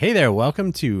Hey there,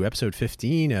 welcome to episode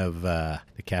 15 of the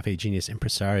Cafe Genius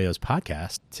Impresarios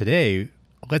podcast. Today,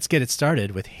 let's get it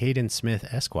started with Hayden Smith,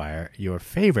 Esquire, your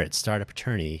favorite startup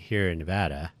attorney here in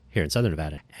Nevada, here in Southern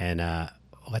Nevada. And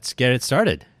let's get it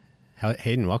started.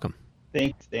 Hayden, welcome.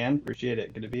 Thanks, Dan. Appreciate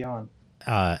it. Good to be on.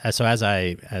 So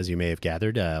as you may have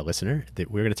gathered, listener,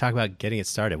 that we're going to talk about getting it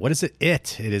started. What is it?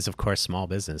 It is, of course, small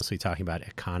business. We're talking about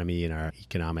economy and our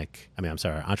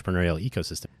entrepreneurial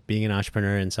ecosystem. Being an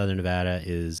entrepreneur in Southern Nevada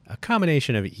is a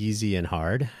combination of easy and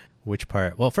hard. Which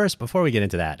part? Well, first, before we get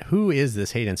into that, who is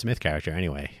this Hayden Smith character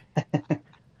anyway?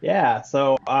 Yeah.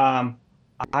 So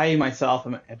I myself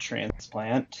am a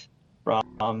transplant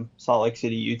from Salt Lake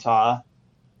City, Utah.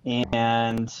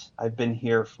 And I've been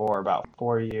here for about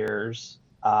 4 years.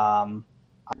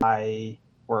 I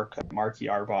work at Markey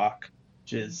Arbach,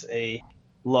 which is a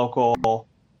local,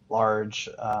 large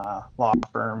law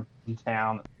firm in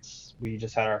town. We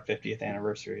just had our 50th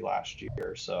anniversary last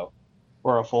year, so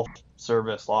we're a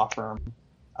full-service law firm.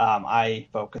 I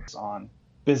focus on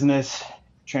business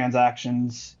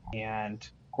transactions and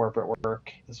corporate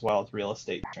work, as well as real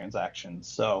estate transactions.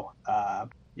 So, kind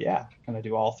of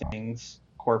do all things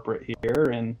corporate here,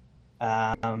 and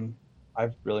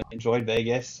I've really enjoyed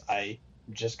Vegas. I'm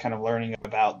just kind of learning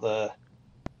about the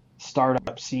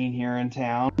startup scene here in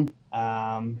town.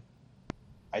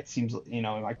 It seems,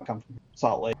 I come from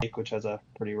Salt Lake, which has a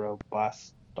pretty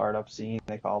robust startup scene.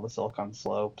 They call the Silicon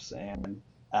Slopes, and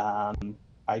I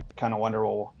kind of wonder,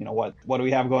 well, what do we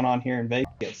have going on here in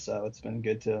Vegas? So it's been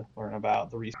good to learn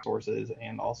about the resources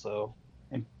and also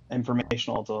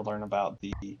informational to learn about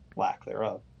the lack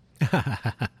thereof.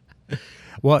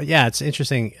 Well, yeah, it's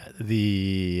interesting.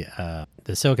 The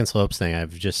Silicon Slopes thing,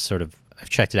 I've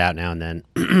checked it out now and then.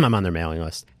 I'm on their mailing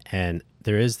list, and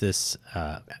there is this.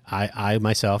 I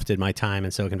myself did my time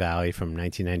in Silicon Valley from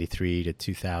 1993 to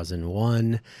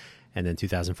 2001, and then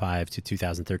 2005 to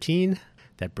 2013.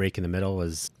 That break in the middle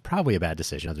was probably a bad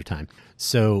decision other time.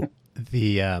 So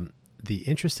the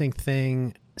interesting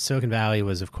thing. Silicon Valley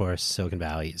was, of course, Silicon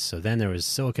Valley. So then there was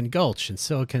Silicon Gulch and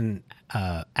Silicon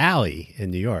Alley in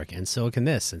New York, and Silicon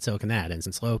this and Silicon that, and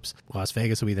Slopes. Las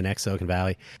Vegas will be the next Silicon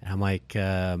Valley. And I'm like,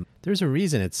 there's a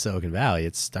reason it's Silicon Valley.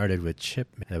 It started with Chip.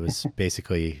 That was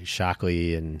basically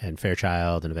Shockley and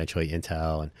Fairchild and eventually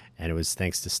Intel. And it was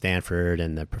thanks to Stanford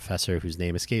and the professor whose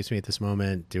name escapes me at this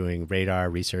moment, doing radar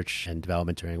research and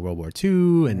development during World War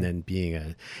II, and then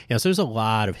being so there's a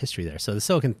lot of history there. So the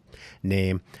Silicon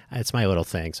name, it's my little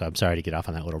thing. So I'm sorry to get off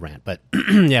on that little rant, but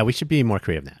yeah, we should be more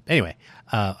creative than that. Anyway,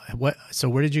 so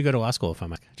where did you go to law school, if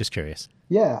I'm just curious?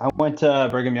 Yeah, I went to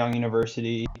Brigham Young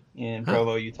University in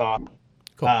Provo, Utah.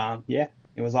 Cool. It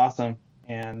was awesome.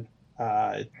 And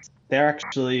they're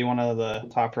actually one of the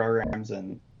top programs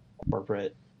in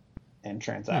corporate and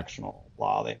transactional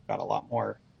law. They've got a lot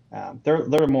more.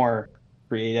 They're more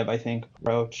creative, I think,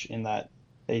 approach in that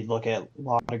they look at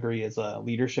law degree as a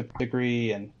leadership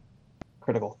degree and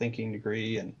critical thinking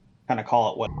degree, and kind of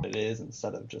call it what it is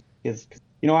instead of just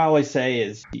I always say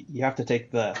is you have to take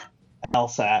the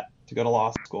LSAT to go to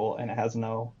law school, and it has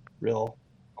no real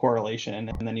correlation,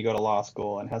 and then you go to law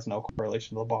school and it has no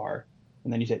correlation to the bar,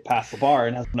 and then you pass the bar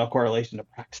and it has no correlation to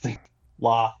practicing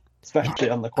law, especially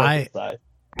on the corporate side.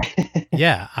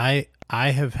 Yeah, I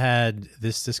have had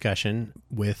this discussion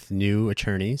with new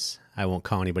attorneys. I won't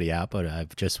call anybody out, but I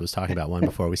just was talking about one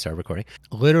before we started recording.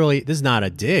 Literally, this is not a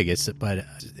dig, it's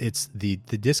the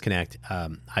disconnect.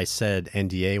 I said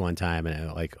NDA one time, and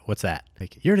I'm like, what's that?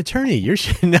 Like, you're an attorney, you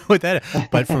should know what that is.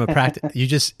 But from a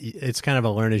practice, it's kind of a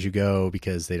learn as you go,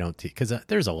 because they don't because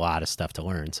there's a lot of stuff to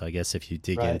learn. So I guess if you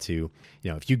dig into,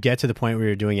 if you get to the point where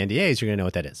you're doing NDAs, you're going to know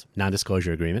what that is.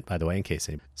 Non-disclosure agreement, by the way, in case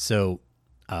anybody. So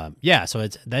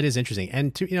that is interesting.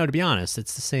 And to be honest,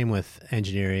 it's the same with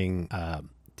engineering,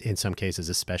 in some cases,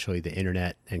 especially the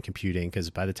internet and computing,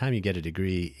 because by the time you get a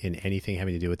degree in anything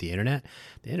having to do with the internet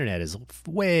is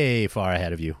way far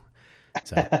ahead of you.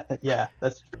 So yeah,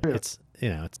 that's true. It's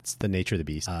the nature of the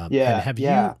beast. And you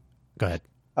go ahead.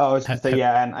 Oh, I was going to say,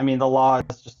 and I mean, the law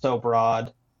is just so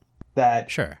broad that,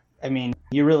 sure. I mean,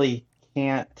 you really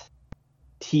can't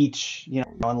teach,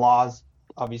 and laws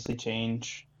obviously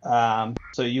change.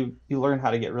 So you learn how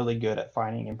to get really good at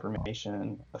finding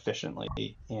information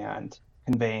efficiently and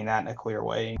conveying that in a clear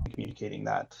way and communicating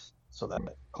that so that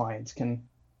clients can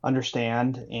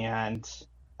understand, and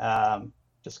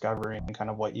discovering kind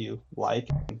of what you like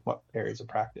and what areas of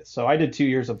practice. So I did 2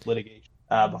 years of litigation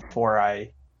before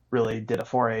I really did a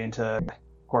foray into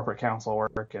corporate counsel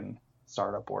work and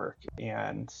startup work.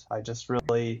 And I just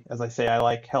really, as I say, I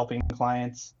like helping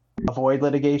clients avoid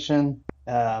litigation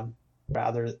and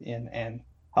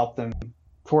help them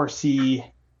foresee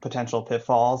potential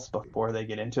pitfalls before they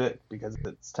get into it, because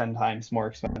it's 10 times more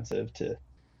expensive to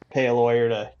pay a lawyer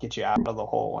to get you out of the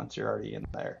hole once you're already in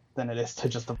there than it is to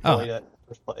just avoid it in the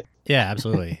first place. Yeah,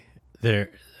 absolutely. There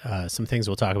some things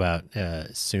we'll talk about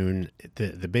soon.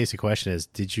 The basic question is,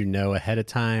 did you know ahead of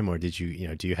time, or did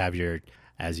you do you have your,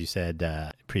 as you said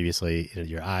previously,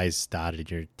 your I's dotted,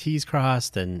 your T's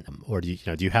crossed, and or do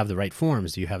you have the right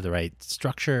forms? Do you have the right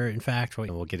structure? In fact,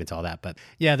 we'll get into all that. But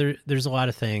yeah, there's a lot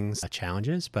of things,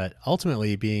 challenges, but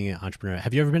ultimately being an entrepreneur.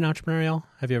 Have you ever been entrepreneurial?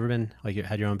 Have you ever been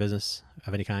had your own business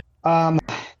of any kind?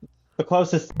 The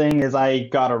closest thing is I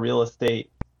got my real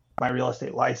estate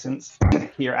license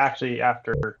here actually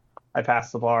after I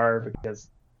passed the bar, because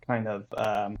kind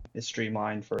of is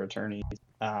streamlined for attorneys.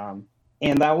 And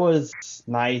that was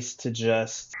nice to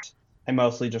I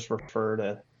mostly just refer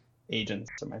to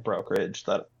agents at my brokerage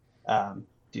that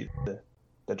do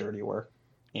the dirty work.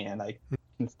 And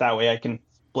that way I can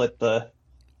split the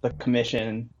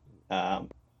commission.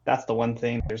 That's the one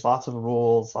thing. There's lots of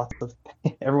rules,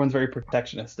 everyone's very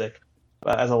protectionistic.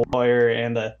 But as a lawyer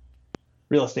and a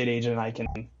real estate agent, I can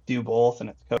do both, and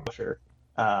it's kosher.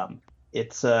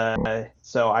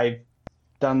 So I've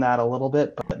done that a little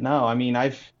bit, but no, I mean,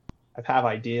 I've have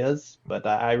ideas, but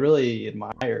I really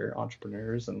admire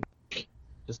entrepreneurs and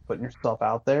just putting yourself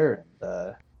out there.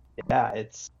 And I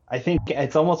think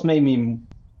it's almost made me,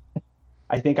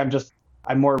 I think I'm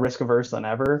more risk averse than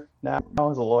ever now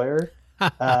as a lawyer.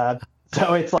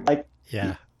 So it's like,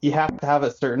 yeah, you have to have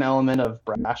a certain element of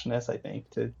brashness, I think,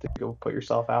 to go put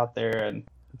yourself out there, and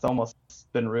it's almost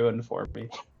been ruined for me.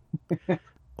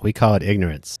 We call it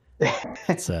ignorance.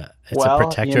 It's a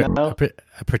protector, a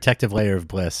protective layer of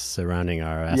bliss surrounding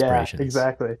our aspirations. Yeah,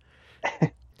 exactly.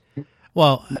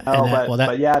 Well,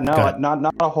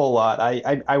 not a whole lot.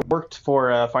 I worked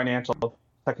for a financial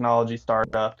technology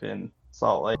startup in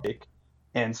Salt Lake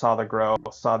and saw the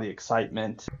growth, saw the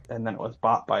excitement, and then it was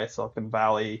bought by a Silicon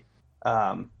Valley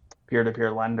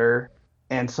peer-to-peer lender.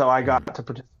 And so I got to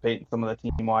participate in some of the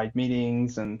team-wide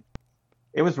meetings, and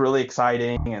it was really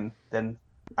exciting. And then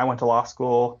I went to law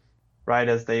school right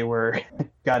as they were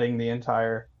gutting the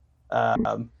entire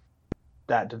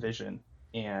that division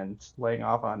and laying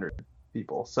off 100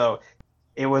 people. So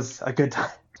it was a good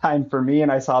time for me,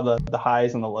 and I saw the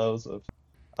highs and the lows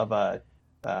of a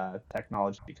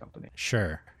technology company.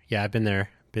 Sure. Yeah, I've been there,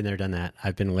 done that.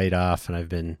 I've been laid off, and I've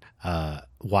been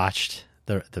watched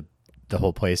the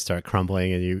whole place start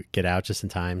crumbling, and you get out just in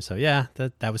time. So yeah,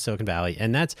 that was Silicon Valley.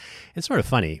 And it's sort of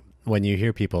funny when you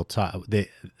hear people talk.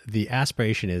 The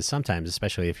aspiration is sometimes,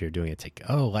 especially if you're doing it,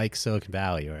 like Silicon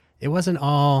Valley, or it wasn't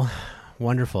all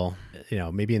wonderful.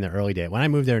 Maybe in the early day when I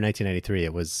moved there in 1993,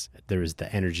 there was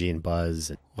the energy and buzz,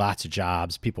 and lots of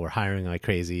jobs. People were hiring like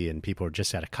crazy, and people were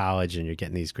just out of college, and you're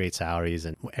getting these great salaries.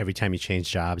 And every time you changed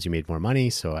jobs, you made more money.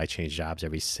 So I changed jobs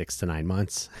every 6 to 9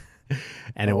 months,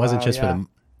 and it wasn't just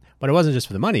but it wasn't just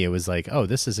for the money. It was like, oh,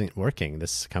 this isn't working.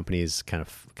 This company is kind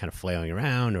of flailing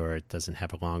around, or it doesn't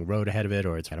have a long road ahead of it,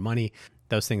 or it's out of money.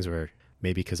 Those things were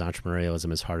maybe because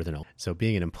entrepreneurialism is harder than. So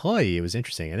being an employee, it was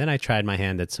interesting. And then I tried my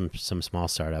hand at some small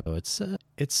startup.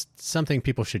 It's something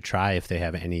people should try if they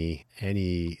have any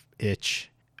itch.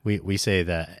 We say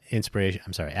that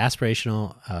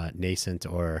aspirational, nascent,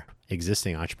 or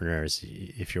existing entrepreneurs.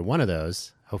 If you're one of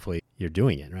those, hopefully you're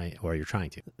doing it right, or you're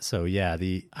trying to. So yeah,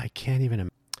 I can't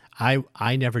even.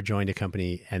 I never joined a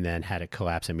company and then had it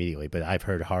collapse immediately, but I've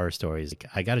heard horror stories.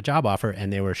 I got a job offer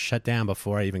and they were shut down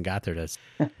before I even got there.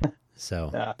 So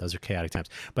yeah. Those are chaotic times.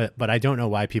 But I don't know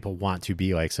why people want to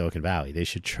be like Silicon Valley. They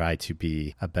should try to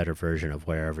be a better version of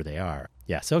wherever they are.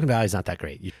 Yeah, Silicon Valley is not that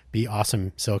great. You be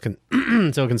awesome, Silicon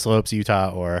Slopes,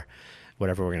 Utah, or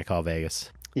whatever we're going to call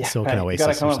Vegas. Yeah, Silicon right. Oasis. You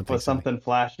got to come up with something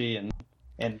flashy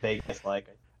and Vegas-like.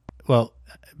 Well,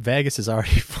 Vegas is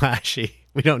already flashy.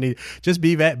 We don't need, just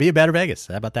be a better Vegas.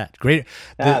 How about that? Great.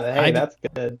 That's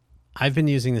good. I've been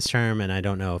using this term, and I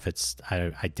don't know if it's,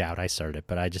 I doubt I started it,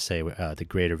 but I just say the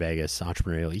greater Vegas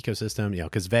entrepreneurial ecosystem,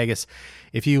 because Vegas,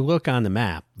 if you look on the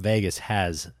map, Vegas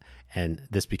has, and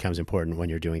this becomes important when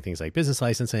you're doing things like business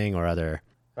licensing or other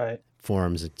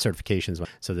forms and certifications.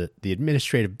 So that the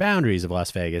administrative boundaries of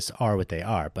Las Vegas are what they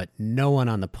are, but no one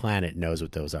on the planet knows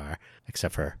what those are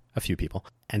except for a few people.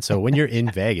 And so when you're in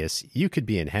Vegas, you could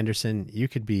be in Henderson, you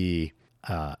could be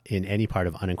in any part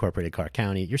of unincorporated Clark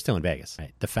County. You're still in Vegas.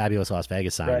 Right? The fabulous Las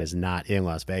Vegas sign is not in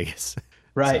Las Vegas.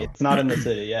 Right. So, it's not in the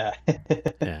city. Yeah.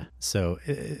 Yeah. So,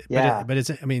 but it's,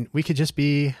 I mean, we could just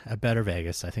be a better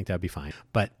Vegas. I think that'd be fine.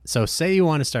 But so say you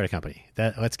want to start a company,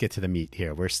 let's get to the meat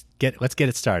here. Let's get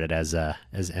it started, as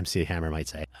MC Hammer might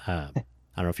say. I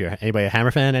don't know if you're anybody a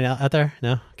Hammer fan out there?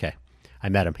 No? Okay. I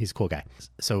met him. He's a cool guy.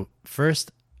 So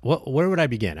first, Where would I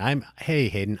begin? Hey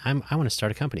Hayden, I want to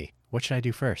start a company. What should I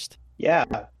do first? Yeah,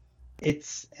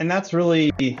 and that's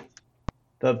really the,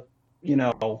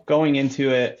 going into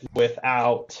it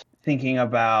without thinking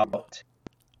about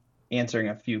answering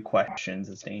a few questions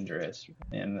is dangerous.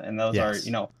 And those are,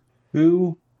 Yes.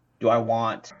 who do I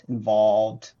want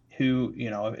involved? Who,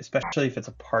 especially if it's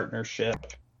a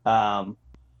partnership, what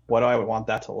do I want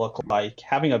that to look like?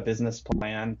 Having a business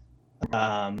plan,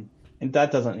 and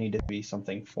that doesn't need to be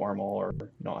something formal, or you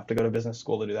don't have to go to business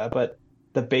school to do that, but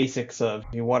the basics of,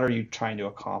 what are you trying to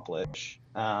accomplish?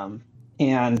 And,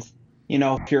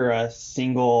 if you're a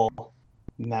single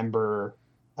member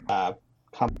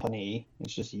company,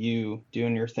 it's just you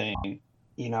doing your thing,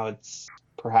 it's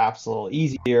perhaps a little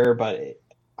easier, but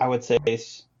I would say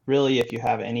it's really, if you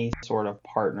have any sort of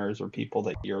partners or people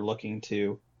that you're looking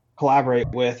to collaborate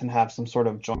with and have some sort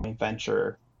of joint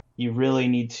venture, you really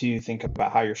need to think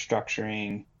about how you're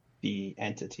structuring the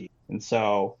entity. And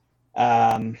so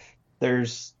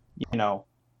there's,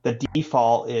 the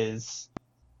default is,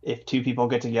 if two people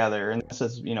get together, and this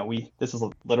is, this is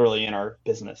literally in our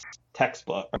business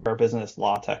textbook, our business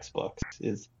law textbooks,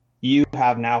 is you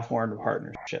have now formed a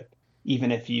partnership.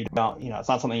 Even if you don't, it's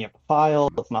not something you have to file,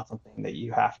 it's not something that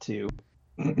you have to,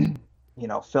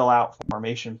 fill out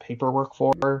formation paperwork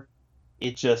for.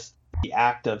 It's just the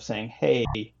act of saying, hey,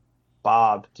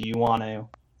 Bob, do you want to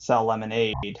sell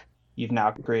lemonade? You've now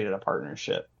created a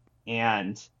partnership.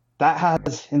 And that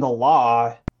has, in the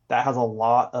law, that has a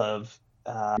lot of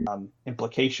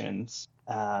implications.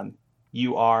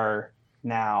 You are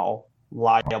now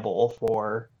liable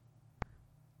for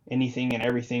anything and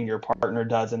everything your partner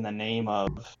does in the name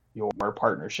of your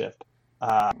partnership.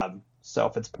 So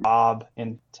if it's Bob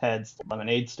and Ted's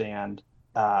lemonade stand,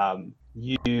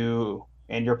 you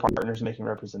and your partner's making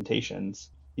representations,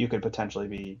 you could potentially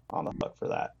be on the hook for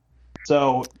that.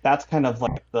 So that's kind of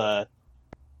like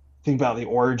think about the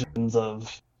origins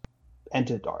of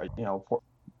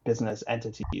business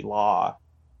entity law.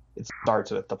 It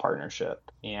starts with the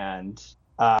partnership, and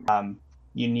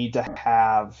you need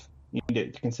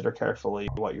to consider carefully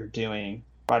what you're doing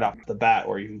right off the bat,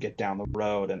 or you can get down the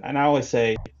road. And I always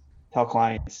tell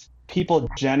clients, people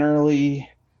generally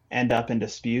end up in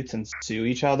disputes and sue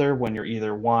each other when you're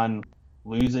either, one,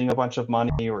 losing a bunch of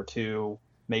money, or two,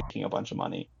 making a bunch of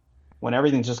money. When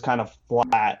everything's just kind of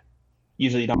flat,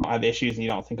 usually you don't have issues and you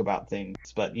don't think about things,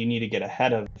 but you need to get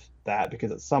ahead of that,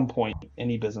 because at some point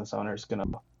any business owner is going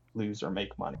to lose or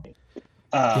make money.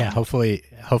 Yeah, hopefully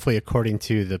according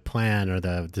to the plan, or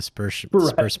the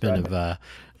disbursement of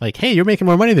hey, you're making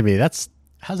more money than me.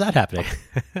 How's that happening?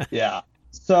 Yeah.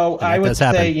 So I would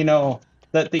say,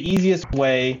 that the easiest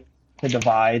way to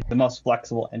divide the most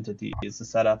flexible entity is to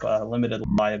set up a limited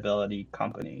liability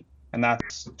company. And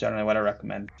that's generally what I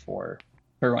recommend for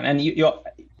everyone. And you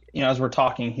as we're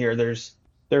talking here, there's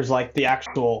like the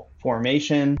actual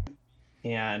formation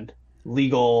and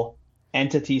legal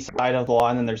entity side of the law,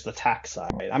 and then there's the tax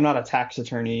side. I'm not a tax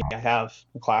attorney. I have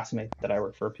a classmate that I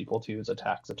refer people to who's a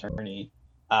tax attorney.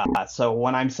 So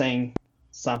when I'm saying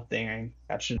something,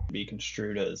 that should be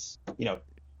construed as,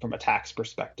 from a tax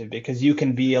perspective, because you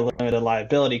can be a limited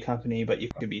liability company, but you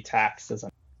could be taxed as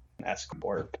an S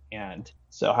corp. And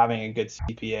so having a good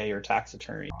CPA or tax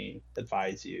attorney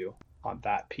advise you on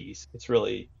that piece, it's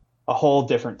really a whole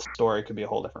different story. It could be a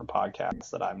whole different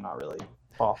podcast that I'm not really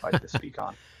qualified to speak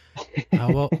on.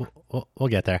 We'll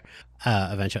get there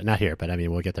eventually. Not here, but I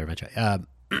mean, we'll get there eventually.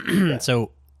 Yeah.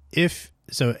 So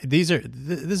this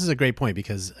is a great point,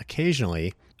 because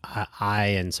occasionally I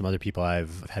and some other people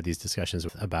I've had these discussions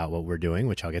with about what we're doing,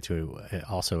 which I'll get to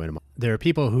also in a moment. There are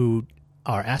people who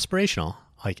are aspirational,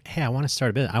 like, hey, I want to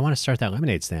start a business. I want to start that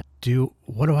lemonade stand.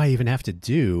 What do I even have to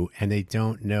do? And they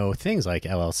don't know things like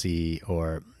LLC,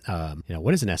 or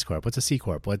what is an S corp? What's a C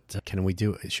corp? What can we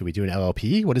do? Should we do an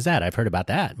LLP? What is that? I've heard about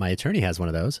that. My attorney has one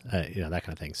of those. That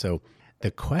kind of thing. So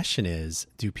the question is,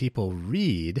 do people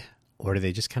read, or do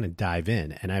they just kind of dive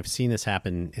in? And I've seen this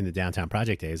happen in the downtown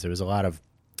project days. There was a lot of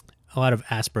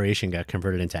aspiration got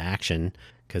converted into action,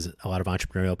 because a lot of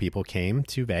entrepreneurial people came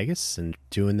to Vegas and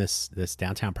doing this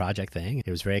downtown project thing.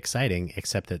 It was very exciting,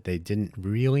 except that they didn't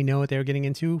really know what they were getting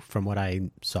into, from what I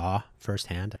saw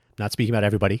firsthand. Not speaking about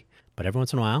everybody, but every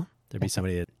once in a while, there'd be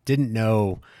somebody that didn't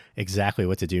know exactly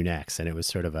what to do next. And it was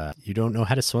sort of you don't know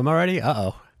how to swim already?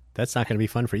 Uh-oh, that's not going to be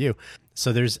fun for you.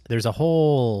 So there's a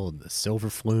whole Silver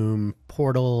Flume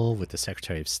portal with the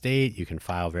Secretary of State. You can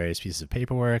file various pieces of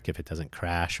paperwork if it doesn't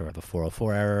crash, or the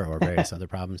 404 error, or various other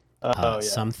problems. Yeah.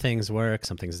 Some things work,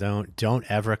 some things don't. Don't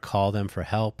ever call them for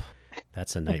help.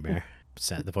 That's a nightmare.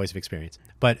 the voice of experience.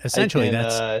 But I essentially, can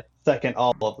that's second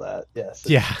all of that. Yes.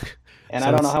 yeah. And I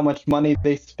So don't know it's how much money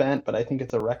they spent, but I think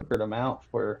it's a record amount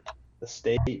for the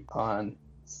state on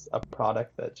a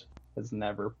product that has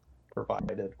never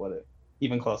provided what it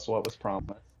even close to what was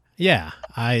promised. yeah.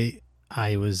 I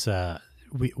was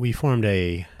we formed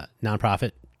a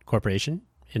nonprofit corporation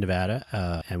in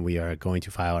Nevada, and we are going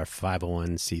to file our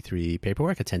 501c3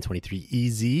 paperwork, a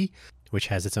 1023-EZ, which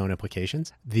has its own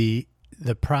implications. The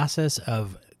process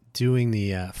of doing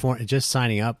the just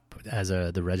signing up as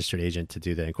the registered agent to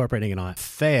do the incorporating and all that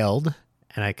failed,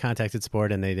 and I contacted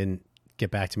support and they didn't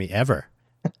get back to me ever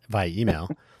via email.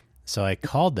 So I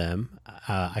called them.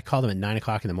 I called them at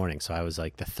 9:00 in the morning. So I was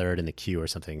like the third in the queue or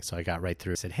something. So I got right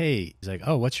through. I said, "Hey," he's like,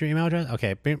 "Oh, what's your email address?"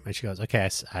 Okay, and she goes, "Okay,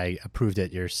 I approved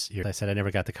it." I said I never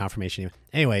got the confirmation.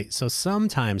 Anyway, so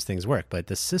sometimes things work, but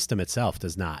the system itself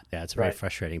does not. Yeah, it's very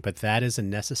frustrating. But that is a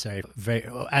necessary.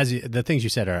 The things you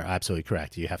said are absolutely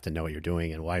correct. You have to know what you're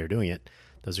doing and why you're doing it.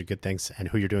 Those are good things, and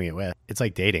who you're doing it with. It's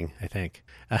like dating, I think.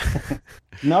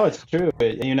 No, it's true.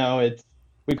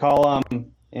 We call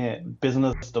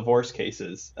business divorce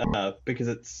cases because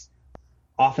it's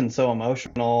often so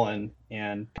emotional, and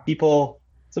some people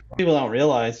don't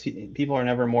realize people are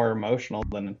never more emotional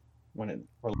than when it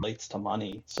relates to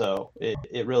money. So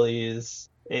it really is.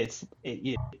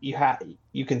 You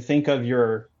can think of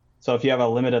so if you have a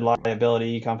limited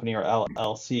liability company or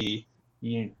LLC,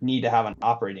 you need to have an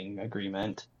operating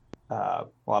agreement. A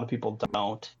lot of people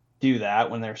don't do that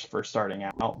when they're first starting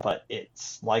out, but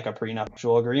it's like a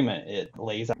prenuptial agreement. It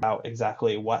lays out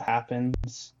exactly what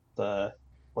happens,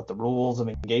 what the rules of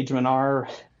engagement are,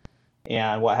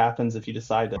 and what happens if you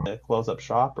decide to close up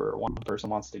shop or one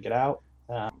person wants to get out,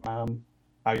 how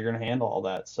you're going to handle all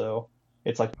that. So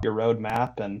it's like your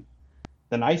roadmap. And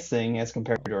the nice thing as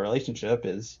compared to a relationship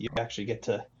is you actually get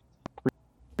to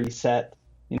reset,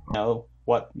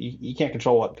 what you can't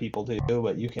control what people do,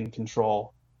 but you can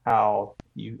control how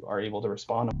you are able to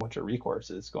respond and what your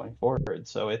recourse is going forward.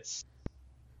 So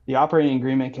the operating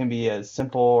agreement can be as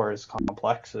simple or as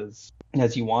complex as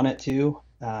you want it to.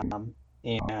 But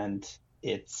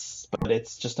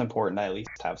it's just important to at least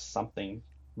have something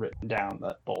written down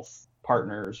that both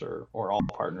partners or all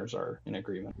partners are in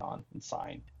agreement on and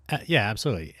sign. Yeah,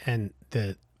 absolutely. And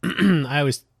I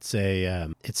always say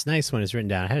it's nice when it's written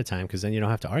down ahead of time because then you don't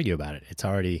have to argue about it. It's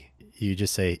already, you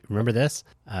just say, remember this?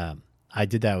 I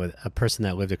did that with a person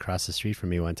that lived across the street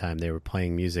from me one time. They were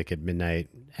playing music at midnight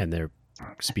and their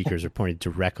speakers were pointed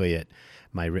directly at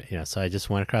my, so I just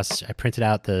went across, I printed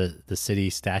out the city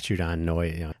statute on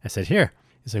noise. I said, here.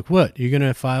 He's like, what? You're going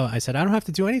to file? I said, I don't have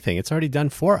to do anything. It's already done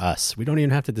for us. We don't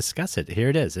even have to discuss it. Here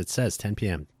it is. It says 10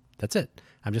 p.m. That's it.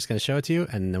 I'm just going to show it to you,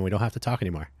 and then we don't have to talk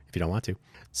anymore if you don't want to.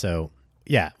 So,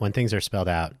 yeah, when things are spelled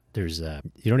out, there's you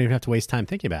don't even have to waste time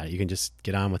thinking about it. You can just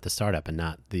get on with the startup and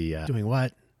not the doing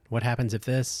what? What happens if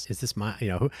this? Is this my,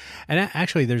 who? And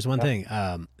actually, there's one thing.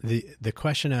 The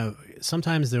question of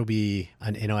sometimes there'll be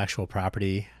an intellectual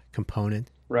property component.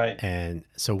 Right. And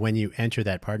so when you enter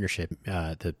that partnership,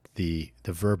 the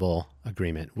verbal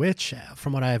agreement, which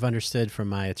from what I've understood from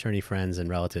my attorney friends and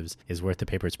relatives is worth the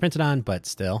paper it's printed on, but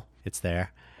still it's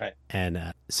there. Right.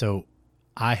 And so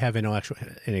I have an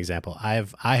example. I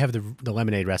have the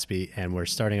lemonade recipe and we're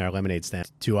starting our lemonade stand.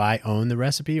 Do I own the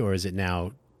recipe or is it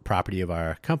now property of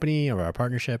our company or our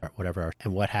partnership or whatever?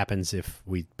 And what happens if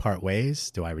we part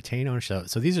ways? Do I retain ownership?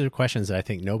 So these are the questions that I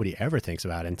think nobody ever thinks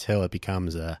about until it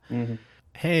becomes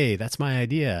hey, that's my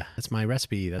idea. That's my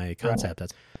recipe, my concept.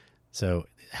 Right. So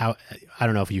how, I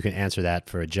don't know if you can answer that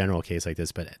for a general case like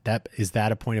this, but is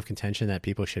that a point of contention that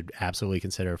people should absolutely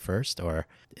consider first, or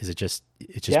is it just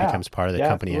becomes part of the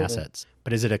company assets?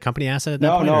 But is it a company asset at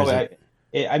that point? No.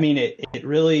 It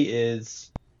really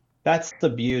is. That's the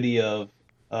beauty of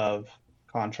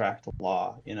contract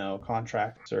law.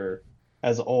 Contracts are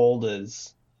as old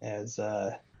as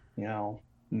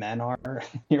men are on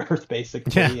the earth,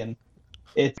 basically. Yeah. And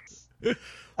it's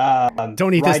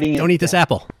don't eat this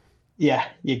apple. Yeah,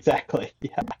 exactly.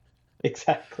 Yeah,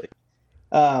 exactly.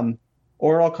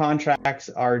 Oral contracts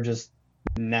are just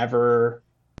never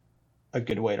a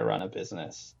good way to run a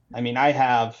business. I mean, I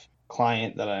have a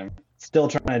client that I'm still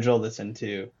trying to drill this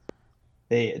into.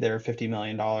 They're $50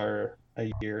 million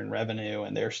a year in revenue,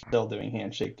 and they're still doing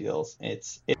handshake deals.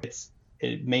 It's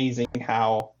amazing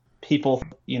how people,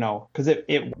 because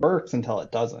it works until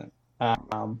it doesn't.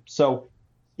 So,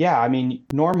 yeah, I mean,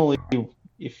 normally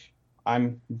if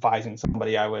I'm advising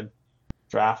somebody, I would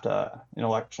draft a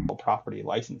intellectual property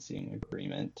licensing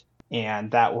agreement,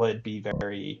 and that would be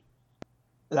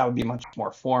much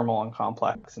more formal and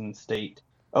complex and state,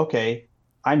 okay,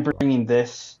 I'm bringing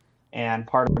this, and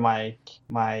part of my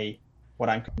what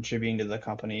I'm contributing to the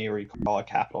company, or you call a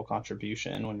capital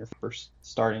contribution when you're first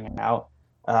starting out,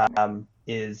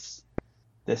 is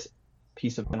this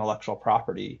piece of intellectual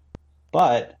property.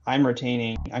 But I'm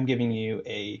giving you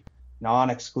a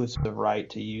non-exclusive right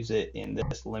to use it in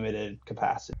this limited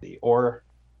capacity or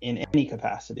in any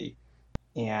capacity.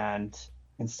 And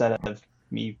instead of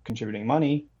me contributing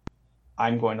money,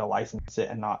 I'm going to license it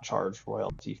and not charge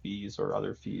royalty fees or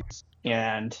other fees.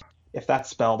 And if that's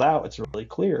spelled out, it's really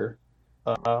clear.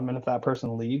 And if that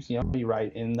person leaves, you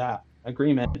write in that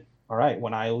agreement, all right,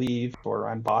 when I leave or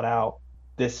I'm bought out,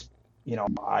 this,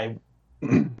 I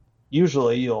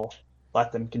usually you'll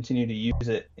let them continue to use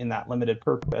it in that limited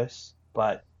purpose,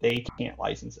 but they can't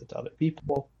license it to other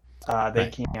people. They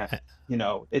Right. can't,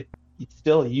 it's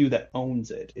still you that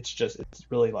owns it. It's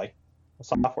really like a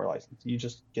software license. You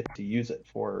just get to use it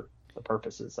for the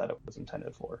purposes that it was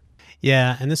intended for.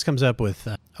 Yeah, and this comes up with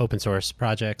open source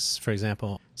projects. For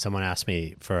example, someone asked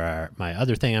me for my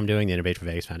other thing I'm doing, the Innovate for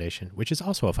Vegas Foundation, which is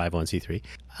also a 501c3.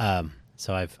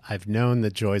 So I've known the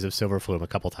joys of Silver Flume a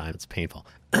couple times. It's painful,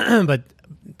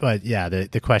 but yeah,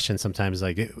 the question sometimes is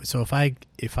like, so if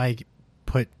I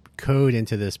put code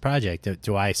into this project,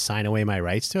 do I sign away my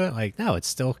rights to it? Like, no, it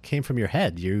still came from your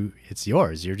head. It's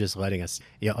yours. You're just letting us,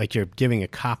 like you're giving a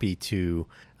copy to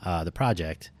the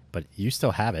project, but you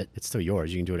still have it. It's still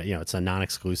yours. You can do it. It's a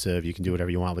non-exclusive. You can do whatever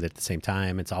you want with it at the same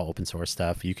time. It's all open source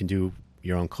stuff. You can do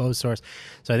your own closed source.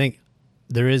 So I think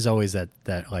there is always that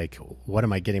like, what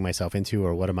am I getting myself into,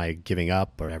 or what am I giving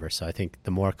up, or whatever. So I think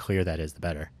the more clear that is, the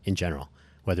better in general,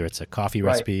 whether it's a coffee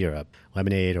recipe or a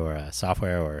lemonade or a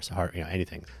software or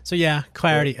anything. So yeah,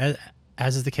 clarity,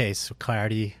 as is the case,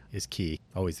 clarity is key.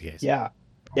 Always the case. Yeah.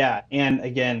 Yeah. And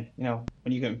again, when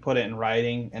you can put it in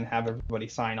writing and have everybody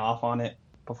sign off on it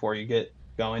before you get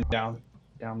going down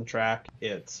the track,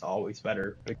 it's always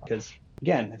better, because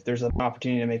again, if there's an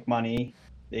opportunity to make money,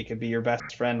 they could be your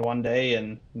best friend one day,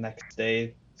 and the next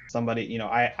day somebody,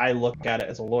 I look at it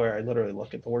as a lawyer. I literally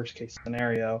look at the worst case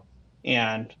scenario,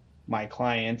 and my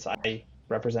clients, I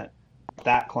represent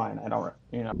that client. I don't,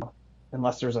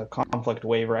 unless there's a conflict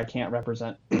waiver, I can't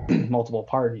represent multiple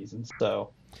parties. And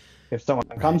so if someone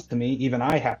comes to me, even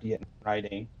I have to get in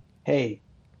writing, hey,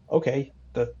 okay,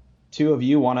 the two of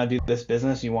you want to do this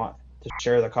business, you want to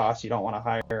share the cost, you don't want to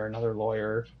hire another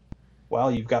lawyer. Well,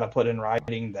 you've got to put in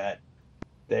writing that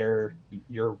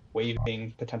you're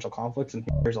waiving potential conflicts, and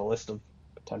here's a list of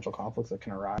potential conflicts that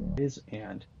can arise,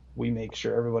 and we make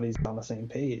sure everybody's on the same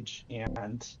page,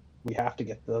 and we have to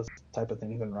get those type of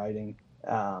things in writing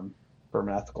from an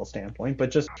ethical standpoint. But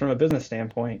just from a business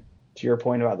standpoint, to your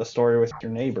point about the story with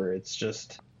your neighbor,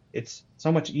 it's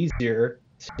so much easier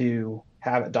to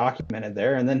have it documented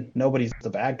there, and then nobody's the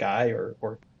bad guy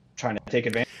or trying to take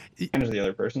advantage of the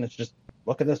other person. It's just,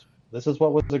 look at this. This is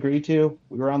what was agreed to.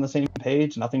 We were on the same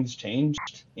page. Nothing's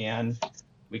changed, and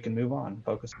we can move on,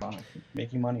 focus on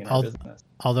making money in our business.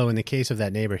 Although in the case of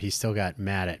that neighbor, he still got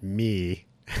mad at me.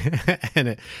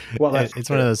 And it's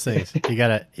one of those things.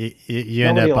 You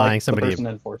end up buying somebody.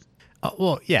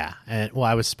 Well, yeah. And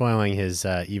I was spoiling his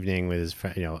evening with his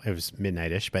friend. It was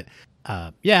midnight-ish, but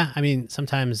yeah, I mean,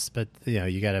 sometimes, but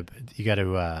you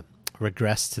gotta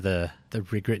regress to the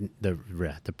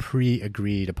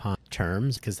pre-agreed upon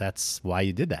terms, because that's why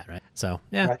you did that, right? So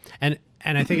yeah, right.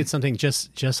 And I think it's something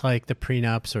just like the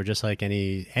prenups, or just like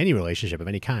any relationship of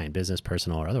any kind, business,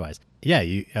 personal, or otherwise. Yeah,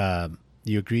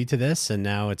 you agreed to this, and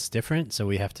now it's different, so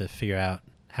we have to figure out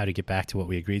how to get back to what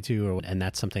we agreed to, and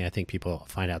that's something I think people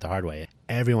find out the hard way.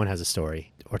 Everyone has a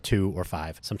story, or 2 or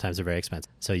 5. Sometimes they're very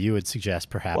expensive. So you would suggest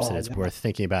perhaps that it's worth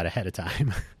thinking about ahead of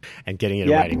time and getting it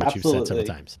in writing, which you've said several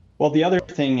times. Well, the other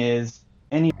thing is,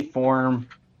 any form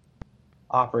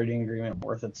operating agreement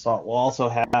worth its salt will also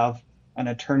have an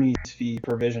attorney's fee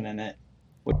provision in it,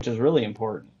 which is really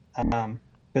important.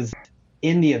 Because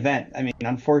in the event, I mean,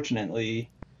 unfortunately,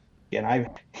 and I,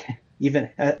 even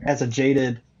as a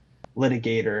jaded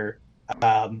litigator,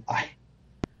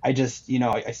 I just,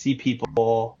 I see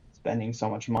people spending so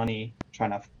much money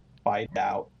trying to fight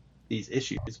out these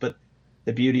issues. But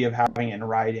the beauty of having it in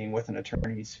writing with an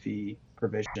attorney's fee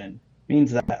provision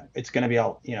means that it's going to be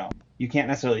you can't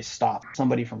necessarily stop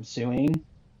somebody from suing,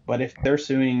 but if they're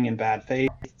suing in bad faith,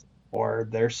 or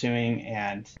they're suing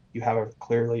and you have a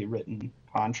clearly written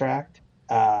contract,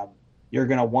 you're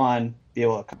going to, be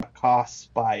able to cut costs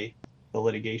by the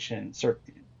litigation,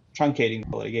 truncating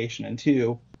the litigation, and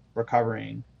 2,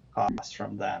 recovering costs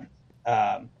from them.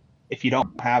 If you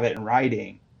don't have it in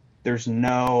writing, there's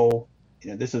no,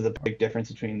 this is a big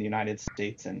difference between the United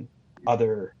States and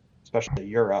other, especially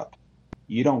Europe.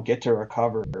 You don't get to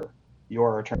recover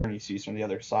your attorney's fees from the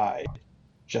other side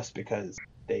just because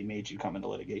they made you come into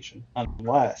litigation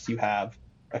unless you have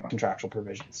a contractual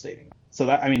provision stating. So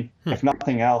that, I mean, if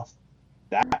nothing else,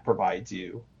 that provides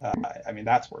you. I mean,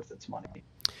 that's worth its money.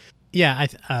 Yeah,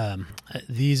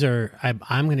 these are.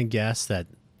 I'm going to guess that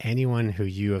anyone who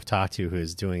you have talked to who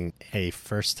is doing a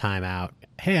first time out,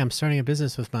 hey, I'm starting a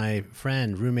business with my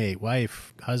friend, roommate,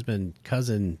 wife, husband,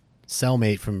 cousin,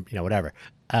 cellmate from whatever.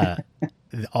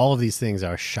 All of these things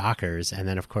are shockers, and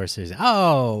then of course there's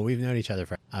we've known each other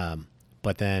for.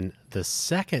 But then the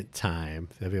second time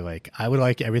they'll be like, I would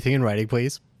like everything in writing,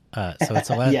 please. So it's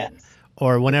a lesson. Yes.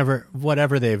 Or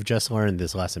whatever they've just learned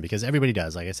this lesson, because everybody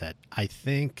does. Like I said, I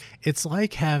think it's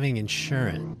like having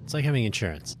insurance. It's like having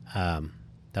insurance. That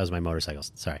was my motorcycle.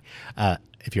 Sorry,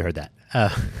 if you heard that.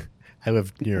 I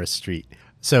live near a street,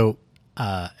 so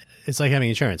it's like having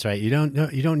insurance, right? You don't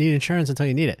need insurance until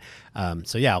you need it.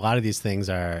 So yeah, a lot of these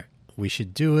things are. We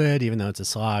should do it, even though it's a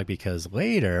slog, because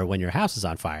later when your house is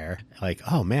on fire, like,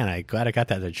 oh man, I'm glad I got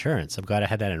that insurance. I'm glad I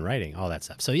had that in writing. All that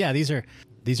stuff. So yeah, these are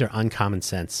uncommon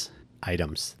sense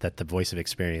items that the voice of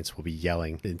experience will be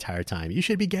yelling the entire time. You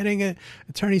should be getting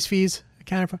attorney's fees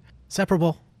accounted for,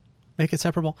 separable, make it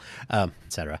separable,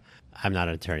 etc. I'm not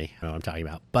an attorney. I know what I'm talking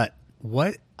about. But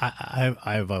what I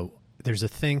have there's a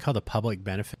thing called the Public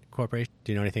Benefit Corporation.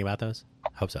 Do you know anything about those?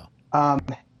 Hope so.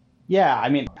 Yeah, I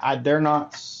mean, they're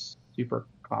not super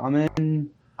common.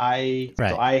 So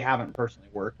I haven't personally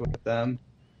worked with them,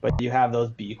 but you have those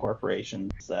B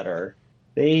corporations that are.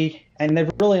 They've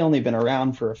really only been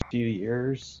around for a few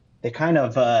years. They kind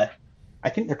of, I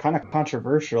think they're kind of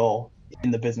controversial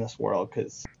in the business world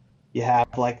because you have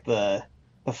like the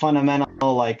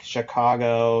fundamental like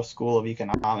Chicago School of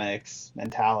Economics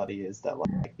mentality is that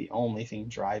like the only thing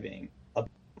driving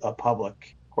a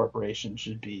public corporation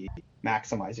should be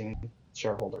maximizing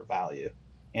shareholder value.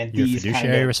 And your these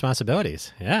fiduciary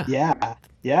responsibilities. Yeah.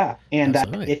 Yeah. And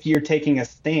if you're taking a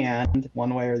stand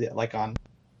one way or the like on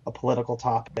a political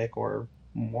topic or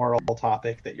moral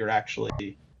topic, that you're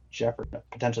actually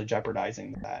potentially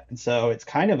jeopardizing that. And so it's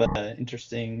kind of an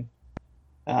interesting,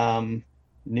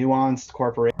 nuanced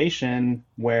corporation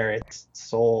where its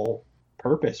sole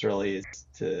purpose really is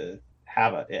to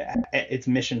have it's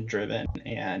mission driven,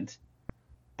 and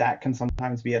that can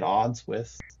sometimes be at odds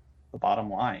with the bottom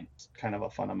line. It's kind of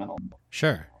a fundamental.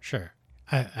 Sure.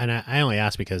 I only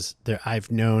ask because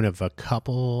I've known of a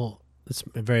couple. It's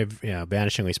a very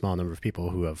vanishingly small number of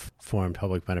people who have formed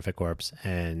public benefit corps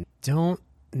and don't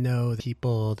know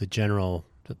the general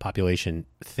population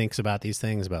thinks about these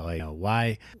things, about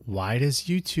like, why does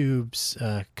YouTube's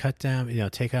cut down,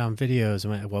 take down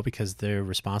videos? Well, because they're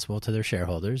responsible to their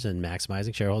shareholders, and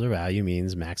maximizing shareholder value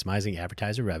means maximizing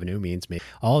advertiser revenue, means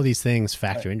all of these things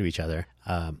factor into each other.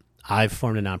 I've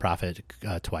formed a nonprofit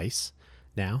twice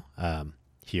now.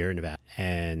 Here in Nevada,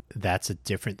 and that's a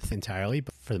different thing entirely,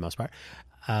 but for the most part,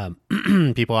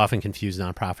 people often confuse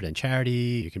nonprofit and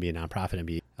charity. You can be a nonprofit and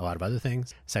be a lot of other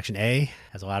things. Section A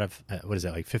has a lot of,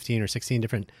 like 15 or 16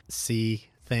 different C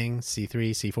things,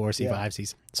 C3, C4, C5, C.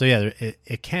 So yeah,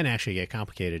 it can actually get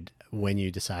complicated when you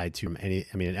decide to, an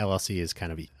LLC is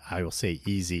kind of, I will say,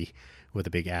 easy with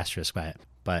a big asterisk by it.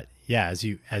 But yeah, as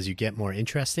you get more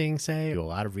interesting, say, do a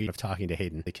lot of reading, of talking to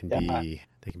Hayden, they can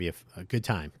be a good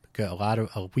time.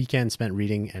 A weekend spent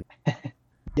reading. And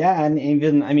yeah, and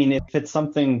even if it's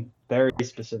something very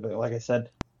specific, like I said,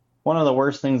 one of the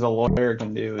worst things a lawyer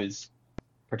can do is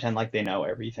pretend like they know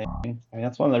everything.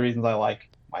 That's one of the reasons I like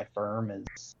my firm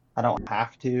is I don't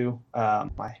have to. I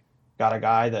got a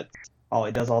guy that all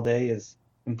he does all day is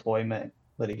employment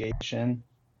litigation.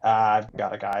 I've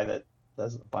got a guy that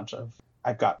does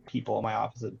I've got people in my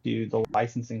office that do the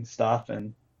licensing stuff,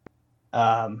 and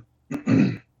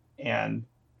and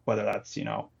whether that's,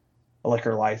 a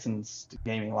liquor license,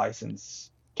 gaming license,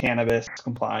 cannabis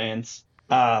compliance.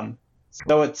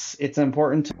 So it's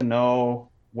important to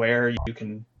know where you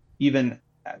can, even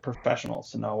professionals,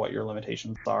 to know what your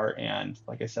limitations are. And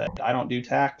like I said, I don't do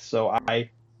tax, so I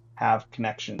have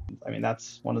connections.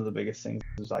 That's one of the biggest things,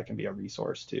 is I can be a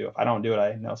resource too. If I don't do it,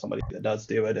 I know somebody that does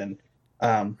do it. And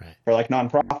for like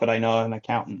nonprofit, I know an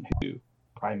accountant who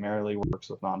primarily works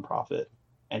with nonprofit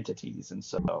entities, and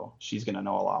so she's going to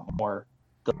know a lot more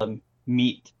the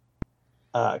meat,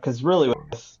 because really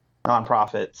with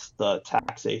nonprofits, the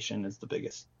taxation is the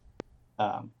biggest,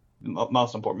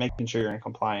 most important. Making sure you're in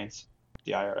compliance with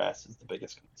the IRS is the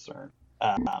biggest concern.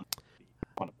 I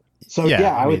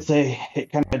would say it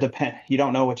kind of depends. You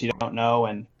don't know what you don't know,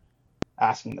 and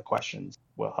asking the questions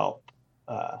will help.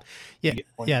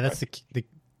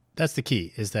 That's the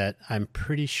key, is that I'm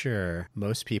pretty sure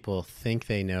most people think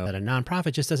they know that a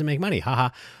nonprofit just doesn't make money. Haha.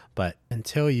 But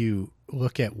until you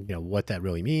look at what that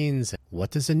really means.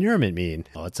 What does inurement mean?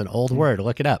 Well, it's an old word.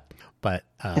 Look it up. But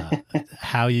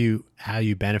how you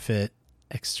benefit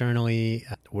externally.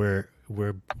 We're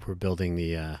building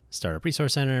the Startup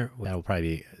Resource Center. That will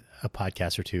probably be a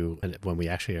podcast or two when we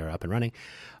actually are up and running.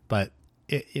 But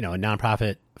a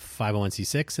nonprofit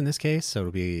 501c6 in this case, so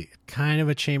it'll be kind of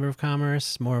a chamber of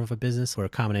commerce, more of a business where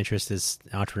common interest is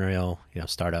entrepreneurial,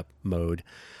 startup mode.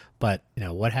 But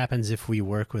what happens if we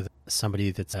work with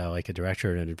somebody that's like a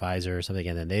director or an advisor or something,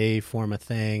 and then they form a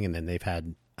thing, and then they've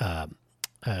had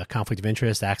conflict of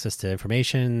interest, access to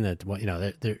information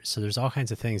that so there's all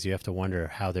kinds of things you have to wonder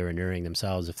how they're inuring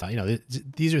themselves. If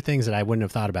these are things that I wouldn't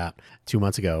have thought about 2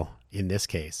 months ago in this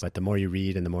case, but the more you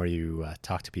read and the more you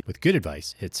talk to people with good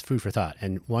advice, it's food for thought,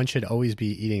 and one should always be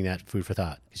eating that food for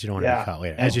thought because you don't want to be caught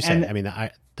later. As you say, I mean,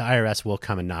 the IRS will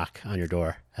come and knock on your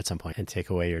door at some point and take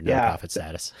away your nonprofit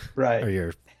status, right, or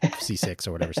your C6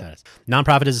 or whatever status.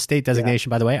 Nonprofit is a state designation,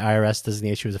 by the way. IRS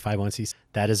designation is a 501c.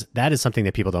 That is something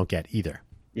that people don't get either.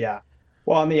 Yeah.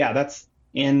 Well, I mean, that's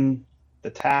in the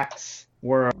tax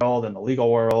world and the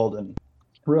legal world, and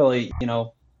really,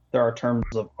 there are terms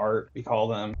of art, we call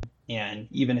them. And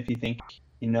even if you think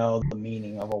the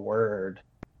meaning of a word,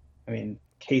 I mean,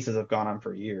 cases have gone on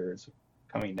for years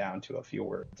coming down to a few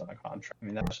words on a contract. I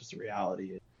mean, that's just the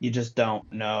reality. You just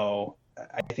don't know.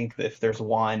 I think that if there's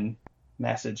one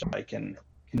message I can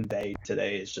convey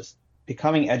today is just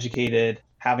becoming educated,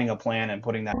 having a plan, and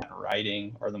putting that in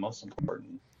writing are the most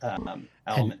important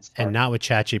elements. And not with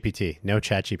ChatGPT. No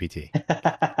ChatGPT.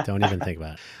 Don't even think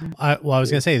about it. I was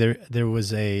going to say there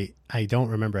was I don't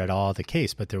remember at all the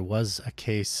case, but there was a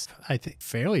case, I think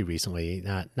fairly recently,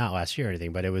 not last year or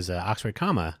anything, but it was an Oxford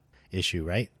comma issue,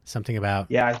 right? Something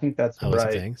about I think that's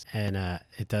right. Things. And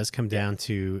it does come down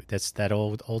to that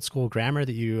old school grammar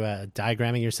that you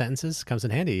diagramming your sentences comes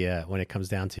in handy when it comes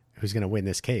down to who's going to win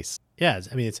this case. Yeah,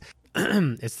 I mean it's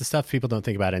it's the stuff people don't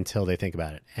think about until they think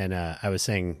about it. And I was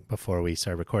saying before we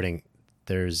started recording,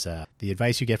 there's the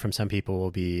advice you get from some people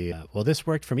will be, well, this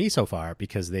worked for me so far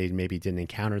because they maybe didn't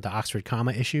encounter the Oxford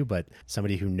comma issue, but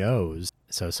somebody who knows,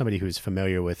 so somebody who's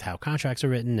familiar with how contracts are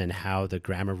written and how the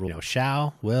grammar rule,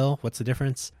 shall, will, what's the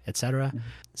difference, etc. Mm-hmm.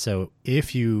 So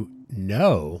if you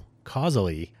know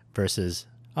causally versus,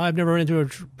 I've never run into a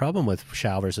problem with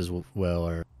shall versus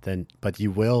will, but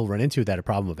you will run into that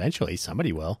problem eventually.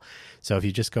 Somebody will. So if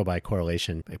you just go by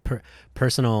correlation,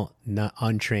 personal, not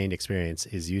untrained experience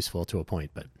is useful to a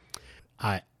point. But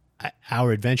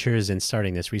our adventures in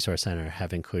starting this resource center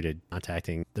have included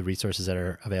contacting the resources that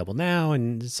are available now,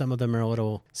 and some of them are a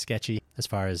little sketchy as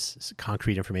far as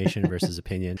concrete information versus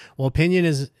opinion. Well,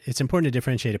 it's important to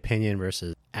differentiate opinion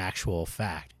versus actual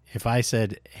fact. If I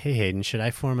said, hey, Hayden, should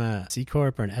I form a C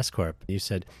Corp or an S Corp? You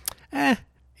said,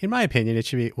 in my opinion, it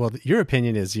should be, well, your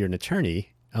opinion is you're an attorney,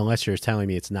 unless you're telling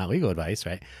me it's not legal advice,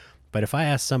 right? But if I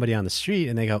ask somebody on the street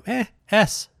and they go,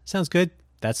 S, sounds good,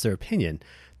 that's their opinion.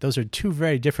 Those are two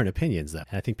very different opinions, though.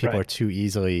 And I think people are too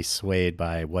easily swayed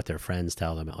by what their friends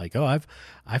tell them. Like, I've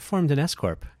formed an S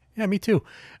Corp. Yeah, me too.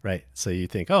 Right. So you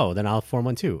think, then I'll form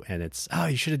one too. And it's,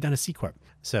 you should have done a C Corp.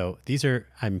 So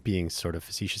I'm being sort of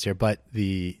facetious here, but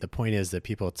the point is that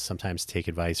people sometimes take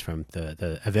advice from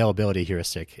the availability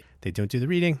heuristic. They don't do the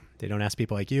reading. They don't ask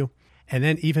people like you. And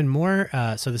then even more,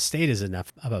 so the state is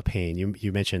enough of a pain.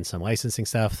 You mentioned some licensing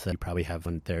stuff that you probably have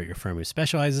one there at your firm who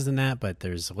specializes in that, but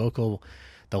there's the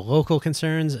local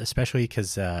concerns, especially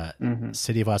because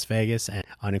City of Las Vegas and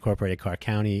unincorporated Clark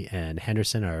County and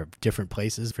Henderson are different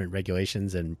places, different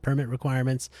regulations and permit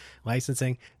requirements,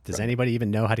 licensing. Does anybody even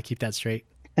know how to keep that straight?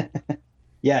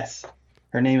 Yes.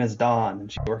 Her name is Dawn,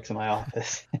 and she works in my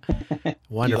office.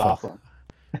 Wonderful.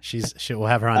 She's awesome. We'll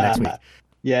have her on next week.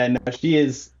 Yeah, no, she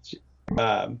is. We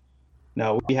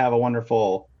have a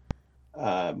wonderful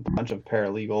bunch of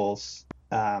paralegals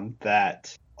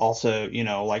that also,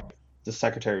 like the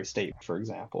Secretary of State, for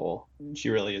example. She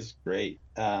really is great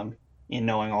in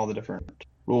knowing all the different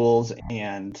rules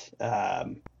and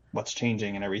what's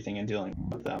changing and everything and dealing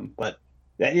with them. But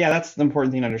that's the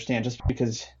important thing to understand, just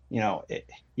because, you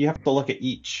have to look at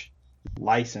each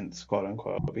license, quote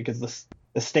unquote, because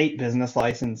the state business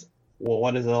license, well,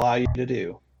 what does it allow you to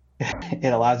do?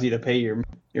 It allows you to pay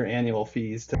your annual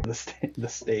fees to the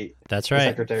state. That's right.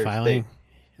 Secretary Filing,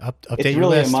 of State. Update it's your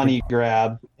really list. A money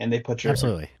grab, and they put your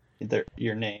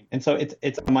name. And so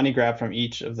it's a money grab from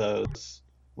each of those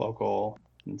local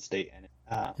and state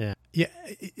entities. Yeah,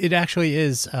 it actually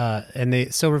is. And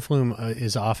Silverflume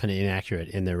is often inaccurate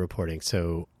in their reporting.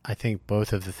 So I think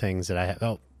both of the things that I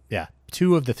have,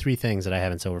 two of the three things that I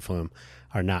have in Silverflume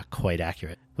are not quite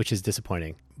accurate, which is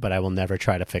disappointing. but I will never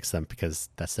try to fix them because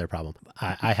that's their problem.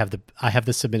 I have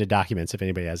the submitted documents if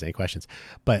anybody has any questions.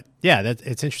 But yeah,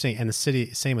 it's interesting. And the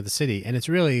city, same with the city. And it's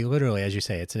really literally, as you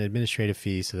say, it's an administrative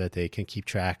fee so that they can keep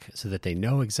track, so that they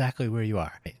know exactly where you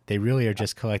are. They really are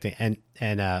just collecting.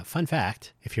 And fun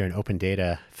fact, if you're an open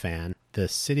data fan, the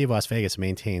city of Las Vegas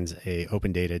maintains a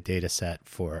open data set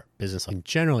for business, and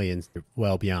generally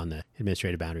well beyond the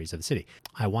administrative boundaries of the city.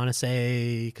 I want to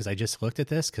say, because I just looked at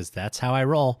this, because that's how I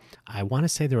roll, I want to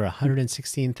say there were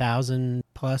 116,000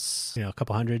 plus, a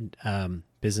couple hundred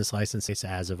business licenses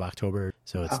as of October.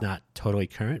 So it's not totally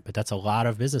current, but that's a lot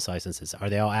of business licenses. Are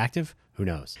they all active? Who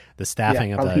knows? The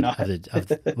staffing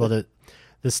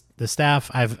the staff,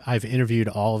 I've interviewed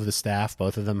all of the staff,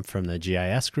 both of them from the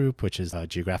GIS group, which is a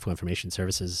Geographical Information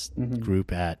Services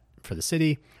group for the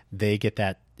city. They get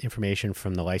that information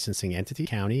from the licensing entity,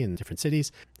 county, in different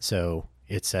cities. So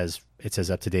it says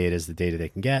up to date as the data they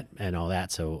can get and all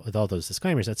that. So with all those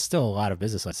disclaimers, that's still a lot of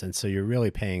business license. So you're really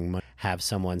paying money to have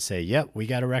someone say, "Yep, we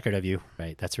got a record of you."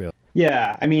 Right? That's real.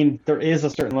 Yeah, I mean, there is a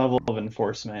certain level of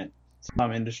enforcement.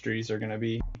 Some industries are going to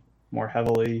be more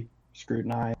heavily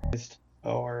scrutinized,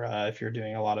 or if you're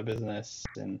doing a lot of business,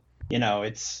 and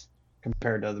it's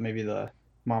compared to maybe the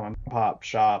mom and pop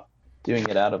shop doing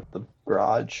it out of the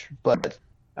garage. But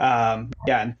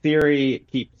in theory, it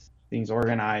keeps things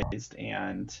organized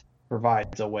and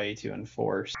provides a way to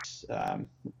enforce the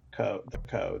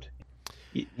code.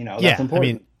 That's important. I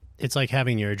mean, it's like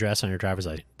having your address on your driver's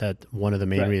license. That one of the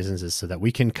main reasons is so that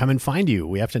we can come and find you.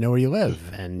 We have to know where you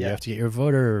live, and you have to get your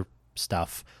voter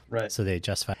stuff. Right. So they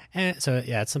justify. And so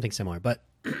it's something similar, but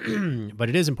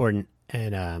it is important.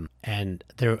 And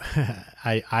there,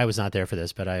 I was not there for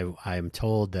this, but I'm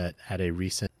told that at a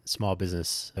recent small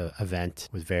business event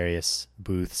with various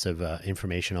booths of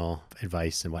informational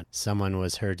advice and what, someone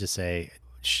was heard to say,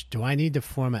 "Do I need to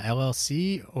form a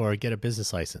LLC or get a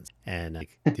business license?" And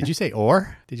did you say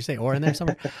or? Did you say or in there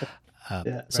somewhere?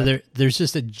 So there's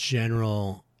just a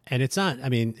general. And it's not, I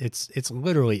mean, it's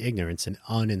literally ignorance and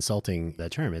uninsulting the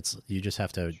term. You just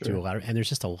have to do a lot of, and there's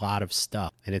just a lot of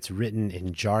stuff. And it's written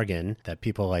in jargon that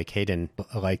people like Hayden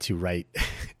like to write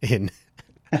in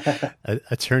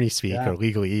attorney speak or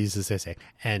legalese, as they say.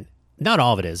 And not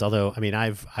all of it is, although, I mean,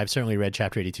 I've certainly read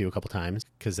Chapter 82 a couple times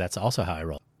because that's also how I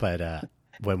roll. But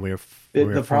when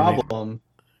the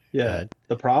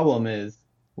problem is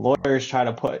lawyers try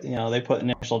to put, they put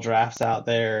initial drafts out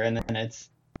there, and then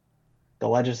the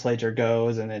legislature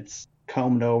goes and it's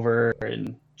combed over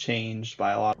and changed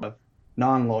by a lot of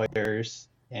non-lawyers,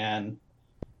 and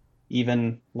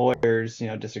even lawyers,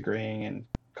 disagreeing and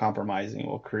compromising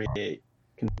will create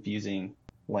confusing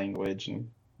language in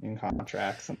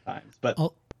contracts sometimes. But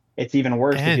it's even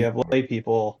worse if you have lay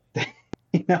people.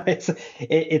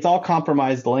 It's all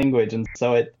compromised language, and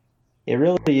so it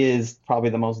really is probably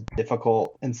the most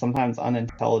difficult and sometimes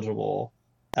unintelligible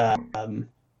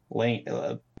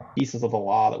pieces of the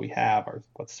law that we have are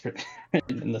what's written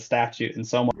in the statute, and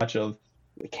so much of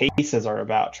the cases are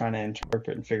about trying to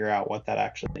interpret and figure out what that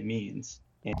actually means.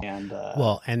 And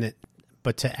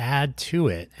but to add to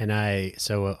it,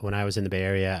 so when I was in the Bay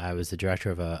Area, I was the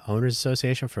director of a owners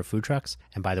association for food trucks.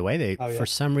 And by the way, for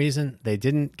some reason, they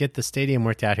didn't get the stadium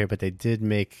worked out here, but they did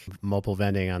make mobile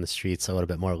vending on the streets a little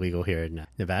bit more legal here in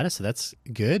Nevada. So that's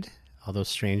good. All those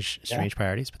strange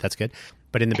priorities, but that's good.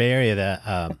 But in the Bay Area,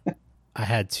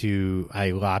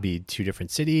 I lobbied two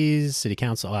different city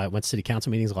council. I went to city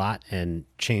council meetings a lot and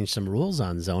changed some rules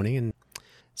on zoning. And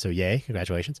so yay,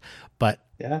 congratulations. But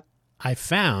I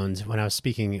found when I was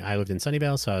speaking, I lived in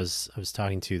Sunnyvale. So I was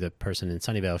talking to the person in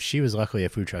Sunnyvale. She was luckily a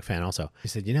food truck fan also. She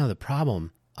said, the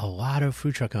problem, a lot of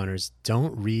food truck owners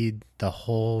don't read the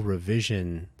whole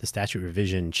the statute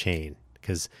revision chain.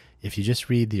 Because if you just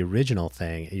read the original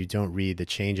thing and you don't read the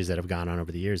changes that have gone on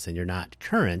over the years, then you're not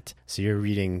current. So you're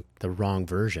reading the wrong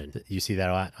version. You see that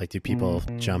a lot. Like, do people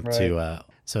jump to,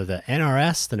 so the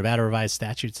NRS, the Nevada Revised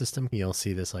Statute System, you'll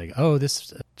see this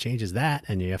this changes that.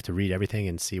 And you have to read everything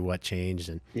and see what changed.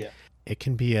 And it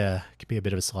can be a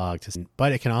bit of a slog,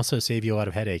 but it can also save you a lot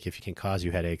of headache if it can cause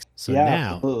you headaches. So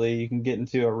now, absolutely. You can get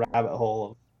into a rabbit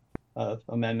hole of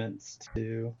amendments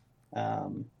to,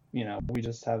 we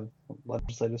just have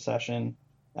legislative session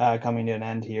coming to an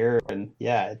end here, and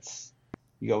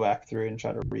you go back through and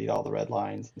try to read all the red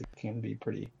lines. It can be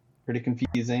pretty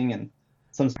confusing, and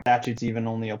some statutes even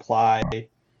only apply. They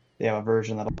have a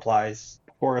version that applies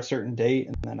for a certain date,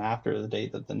 and then after the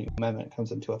date that the new amendment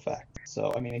comes into effect.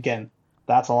 So, I mean, again,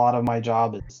 that's a lot of my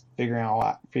job is figuring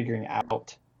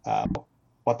out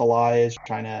what the law is,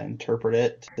 trying to interpret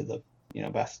it to the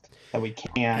best that we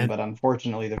can. But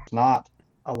unfortunately, there's not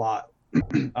a lot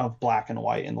of black and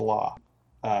white in the law.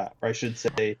 or I should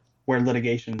say, where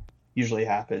litigation usually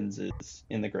happens is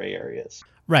in the gray areas.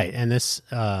 Right, and this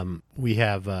we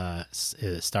have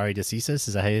stare decisis.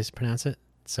 Is that how you pronounce it?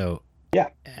 So Yeah,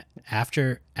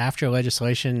 after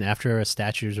legislation, after a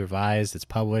statute is revised, it's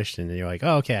published, and you're like,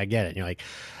 oh, okay, I get it. And you're like,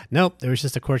 nope, there was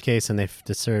just a court case, and they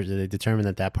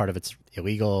determined that part of it's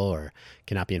illegal or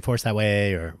cannot be enforced that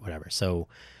way or whatever. So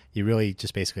you really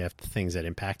just basically have things that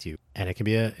impact you, and it can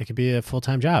be a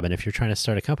full-time job. And if you're trying to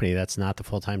start a company, that's not the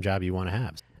full-time job you want to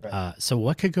have. right. So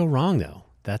what could go wrong though?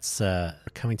 That's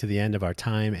coming to the end of our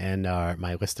time and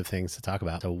my list of things to talk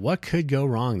about. So what could go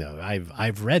wrong though?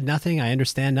 I've read nothing. I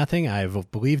understand nothing.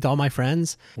 I've believed all my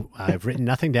friends. I've written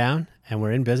nothing down, and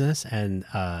we're in business. And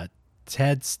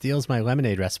Ted steals my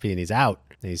lemonade recipe, and he's out.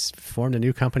 He's formed a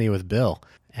new company with Bill,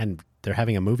 and they're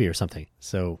having a movie or something.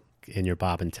 So in your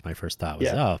Bob and Ted, my first thought was,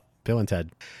 oh, Bill and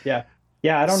Ted. Yeah,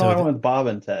 I don't know anyone with Bob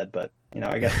and Ted, but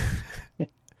I guess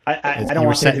I don't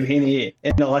want there to be any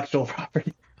intellectual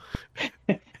property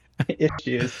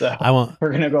issues, so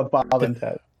we're gonna go with Bob and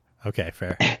Ted. Okay,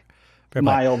 fair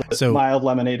mild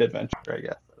lemonade adventure, I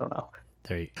guess. I don't know.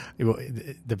 There you,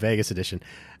 the Vegas edition.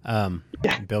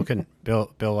 Bill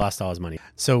lost all his money.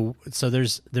 So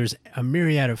there's a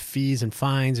myriad of fees and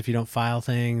fines if you don't file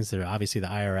things. There obviously the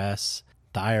IRS.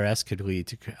 The IRS could lead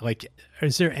to, like,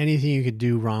 is there anything you could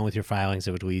do wrong with your filings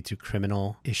that would lead to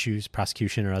criminal issues,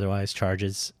 prosecution or otherwise,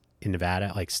 charges in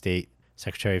Nevada, like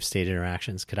Secretary of State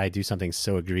interactions? Could I do something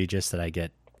so egregious that I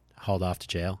get hauled off to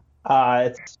jail?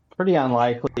 It's pretty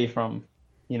unlikely from,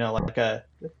 the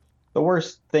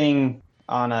worst thing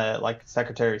on a, like,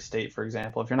 Secretary of State, for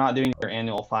example, if you're not doing your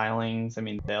annual filings, I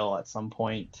mean, they'll at some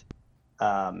point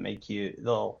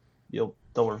they'll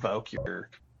revoke your,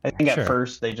 I think at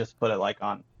first they just put it like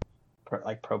on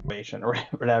like probation or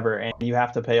whatever, and you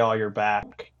have to pay all your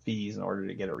back fees in order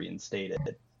to get it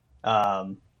reinstated.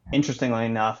 Interestingly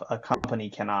enough, a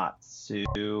company cannot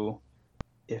sue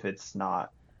if it's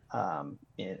not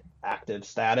in active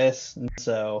status. And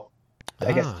so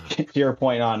I guess to your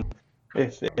point on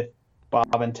if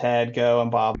Bob and Ted go and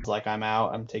Bob's like, I'm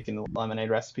out, I'm taking the lemonade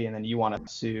recipe, and then you want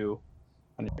to sue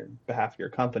on behalf of your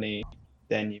company,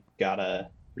 then you've got to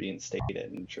reinstate it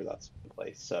and ensure that's in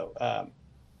place. So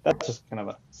that's just kind of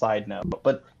a side note.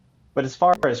 But as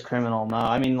far as criminal, no,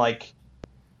 I mean, like,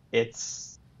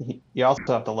 it's, you also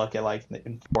have to look at like the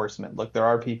enforcement. Look, there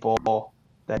are people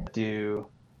that do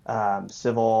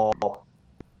civil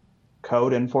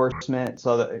code enforcement,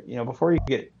 so that before you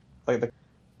get, like, the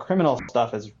criminal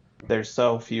stuff is, there's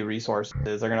so few resources,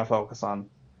 they're going to focus on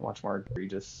much more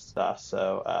egregious stuff.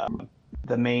 So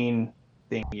the main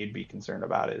thing you'd be concerned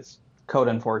about is code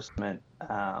enforcement,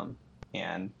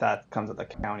 and that comes at the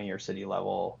county or city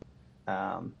level,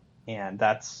 and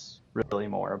that's really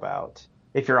more about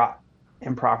if you're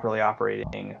improperly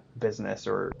operating business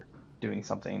or doing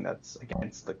something that's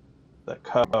against the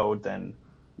code, then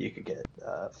you could get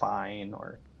a fine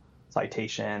or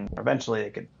citation. Eventually, they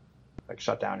could, like,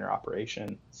 shut down your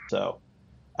operation. So,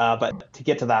 but to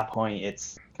get to that point,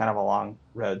 it's kind of a long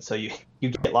road. So you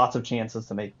get lots of chances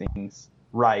to make things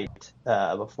right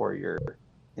before you're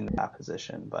in that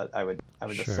position. But I would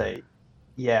just say,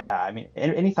 yeah, I mean,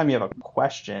 anytime you have a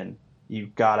question,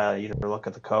 you've got to either look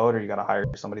at the code or you got to hire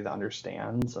somebody that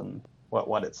understands and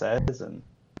what it says, and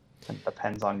it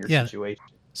depends on your situation.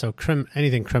 So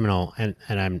anything criminal, and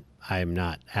I'm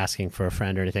not asking for a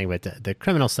friend or anything, but the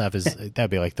criminal stuff is that'd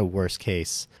be like the worst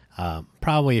case.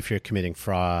 Probably if you're committing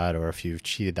fraud or if you've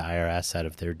cheated the IRS out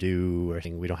of their due or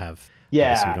anything. We don't have.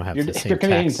 Yeah, we don't have if you're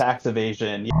committing tax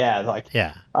evasion,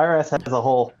 IRS has a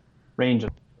whole range of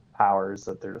powers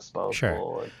at their disposal.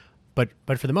 Sure.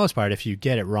 But for the most part, if you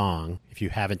get it wrong, if you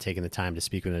haven't taken the time to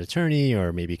speak with an attorney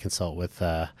or maybe consult with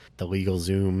the legal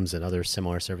Zooms and other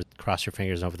similar services, cross your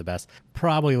fingers and hope for the best,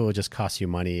 probably will just cost you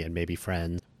money and maybe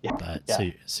friends.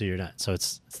 So you're not. So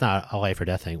it's not a life or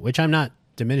death thing, which I'm not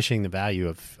diminishing the value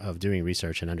of doing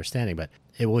research and understanding, but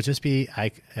it will just be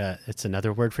it's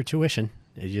another word for tuition.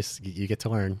 You get to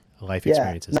learn life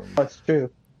experiences. No, it's true.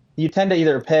 You tend to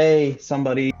either pay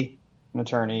somebody, an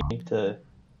attorney, to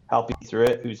help you through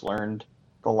it, who's learned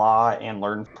the law and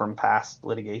learned from past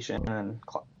litigation and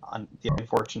on the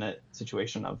unfortunate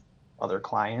situation of other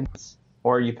clients,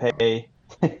 or you pay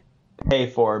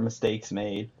for mistakes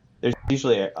made. There's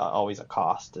usually always a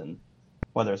cost, and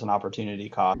whether it's an opportunity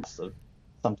cost of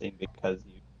something because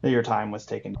your time was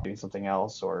taken doing something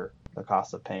else, or the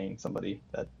cost of paying somebody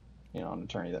that, an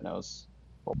attorney that knows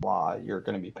the law, you're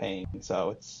going to be paying.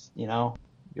 So it's,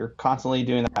 you're constantly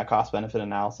doing that cost benefit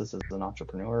analysis as an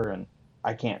entrepreneur, and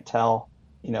I can't tell,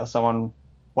 someone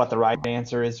what the right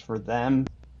answer is for them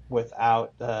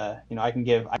without I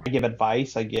give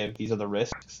advice. These are the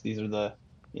risks. These are the,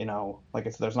 like I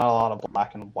said, there's not a lot of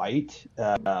black and white.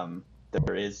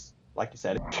 There is, like you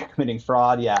said, if you're committing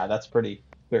fraud, yeah, that's pretty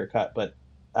clear cut. But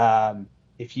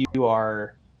if you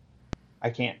are, I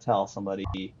can't tell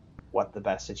somebody what the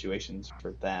best situations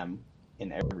for them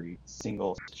in every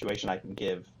single situation. I can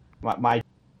give my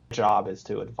job is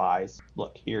to advise,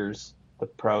 look, here's the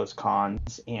pros,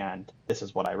 cons, and this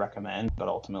is what I recommend, but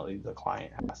ultimately the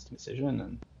client has to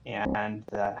decision, and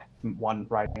one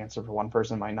right answer for one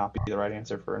person might not be the right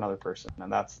answer for another person,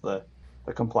 and that's the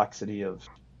complexity of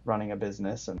running a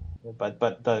business. But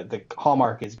the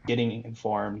hallmark is getting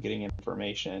informed, getting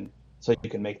information, so you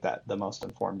can make that the most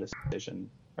informed decision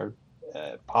or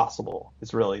possible.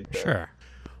 It's really Sure.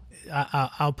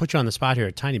 I'll put you on the spot here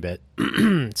a tiny bit.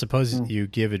 Suppose you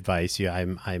give advice.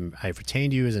 I've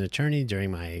retained you as an attorney during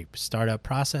my startup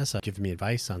process. You've given me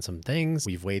advice on some things.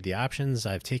 We've weighed the options.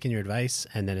 I've taken your advice,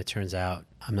 and then it turns out,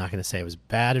 I'm not going to say it was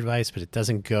bad advice, but it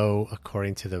doesn't go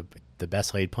according to the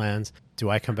best laid plans. Do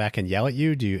I come back and yell at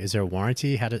you? Is there a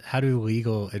warranty? How do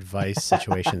legal advice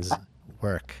situations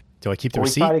work? Do I keep the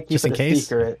receipt we try to keep just in it case? A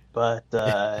secret, but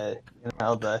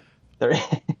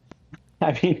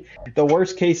I mean, the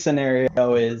worst case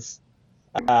scenario is,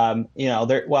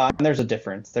 there's a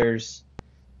difference. There's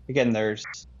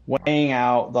weighing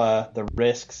out the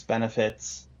risks,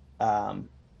 benefits.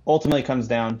 Ultimately comes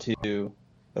down to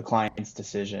the client's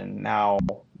decision. Now,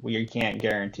 we can't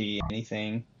guarantee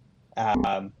anything.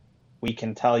 We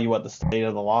can tell you what the state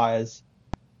of the law is.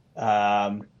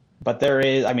 But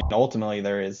ultimately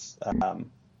there is,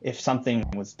 if something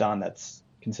was done that's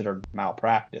considered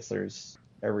malpractice, there's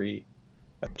every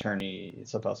attorney is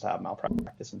supposed to have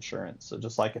malpractice insurance. So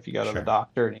just like if you go to the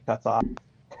doctor and he cuts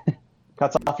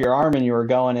off your arm and you were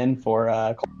going in for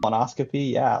a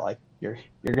colonoscopy, yeah, like you're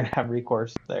going to have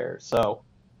recourse there. So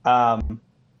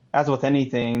as with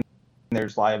anything,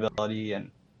 there's liability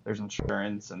and there's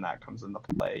insurance, and that comes into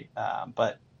play.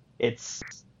 But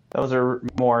those are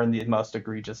more in the most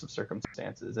egregious of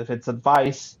circumstances. If it's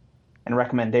advice and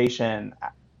recommendation,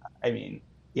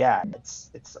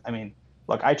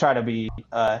 look, I try to be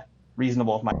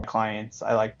reasonable with my clients.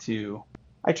 I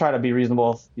try to be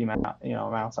reasonable with the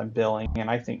amounts I'm billing, and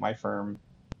I think my firm,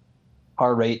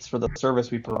 our rates for the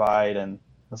service we provide and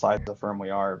the size of the firm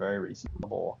we are very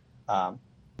reasonable.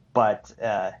 But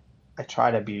I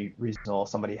try to be reasonable if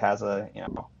somebody has a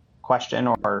question,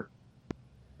 or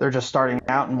they're just starting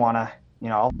out and want to,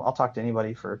 I'll talk to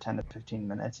anybody for 10 to 15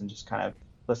 minutes and just kind of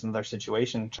listen to their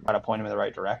situation, try to point them in the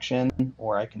right direction,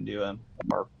 or I can do a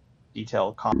more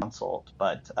detailed consult.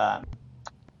 But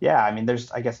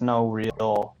there's, I guess, no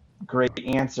real great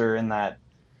answer in that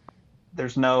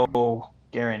there's no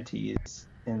guarantees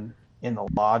in the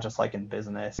law, just like in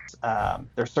business.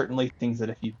 There's certainly things that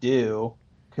if you do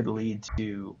could lead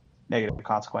to negative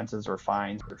consequences or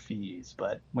fines or fees.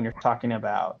 But when you're talking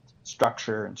about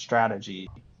structure and strategy,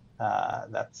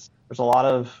 there's a lot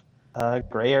of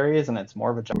gray areas, and it's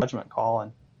more of a judgment call.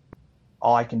 And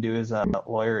all I can do as a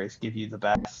lawyer is give you the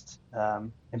best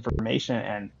information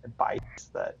and advice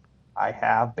that I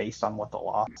have based on what the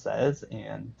law says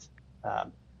and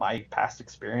my past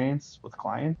experience with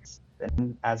clients.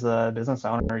 And as a business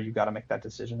owner, you've got to make that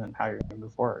decision on how you're going to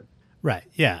move forward. Right.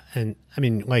 Yeah. And I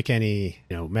mean, like any,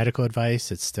 medical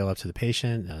advice, it's still up to the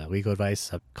patient. Legal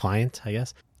advice, a client, I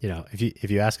guess. If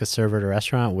you ask a server at a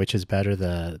restaurant, which is better,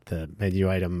 the menu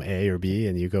item A or B,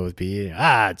 and you go with B,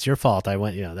 it's your fault. I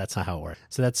went, that's not how it works.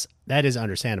 So that is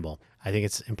understandable. I think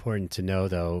it's important to know,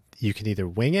 though, you can either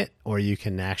wing it or you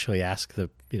can actually ask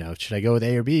should I go with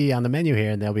A or B on the menu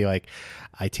here? And they'll be like,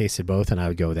 I tasted both and I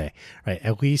would go with A, right?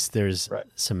 At least there's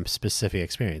some specific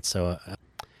experience. So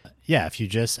if you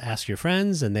just ask your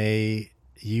friends and and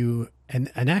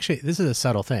actually this is a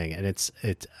subtle thing, and it's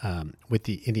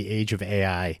in the age of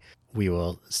AI, we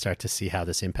will start to see how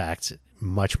this impacts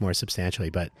much more substantially.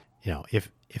 But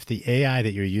if the AI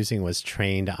that you're using was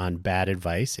trained on bad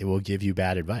advice, it will give you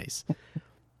bad advice.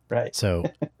 Right. So,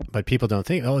 but people don't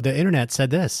think, the internet said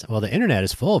this. Well, the internet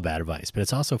is full of bad advice, but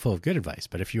it's also full of good advice.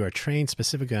 But if you are trained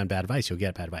specifically on bad advice, you'll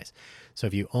get bad advice. So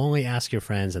if you only ask your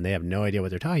friends and they have no idea what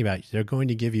they're talking about, they're going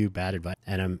to give you bad advice.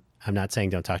 And I'm not saying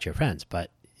don't talk to your friends, but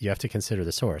you have to consider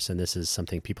the source. And this is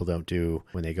something people don't do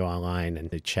when they go online and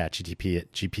they chat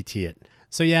GPT it.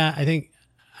 So yeah, I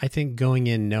think going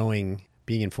in knowing,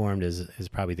 being informed is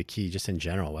probably the key, just in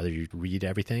general, whether you read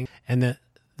everything. And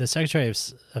the Secretary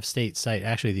of State site,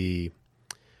 actually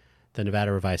the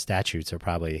Nevada revised statutes are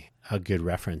probably a good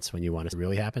reference when you want to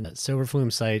really happen. The Silver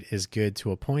Flume site is good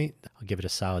to a point. I'll give it a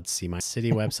solid C. My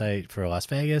city website for Las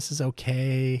Vegas is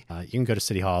okay. You can go to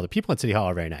City Hall. The people at City Hall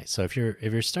are very nice. So if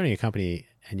you're starting a company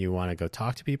and you want to go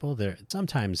talk to people, they're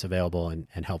sometimes available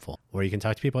and helpful. Or you can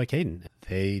talk to people like Hayden.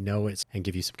 They know it and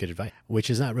give you some good advice, which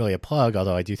is not really a plug,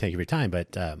 although I do thank you for your time.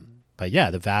 But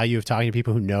yeah, the value of talking to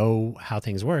people who know how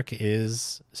things work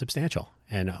is substantial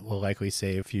and will likely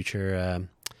save future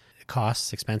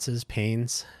costs, expenses,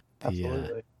 pains.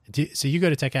 Absolutely. So you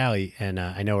go to Tech Alley, and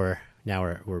I know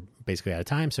we're basically out of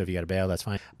time. So if you got to bail, that's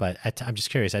fine. But I'm just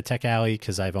curious at Tech Alley,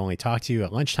 because I've only talked to you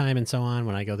at lunchtime and so on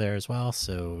when I go there as well.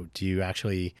 So do you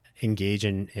actually engage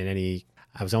in any?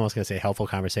 I was almost going to say helpful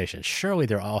conversations. Surely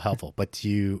they're all helpful, but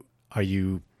are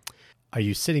you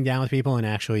sitting down with people and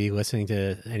actually listening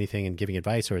to anything and giving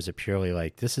advice, or is it purely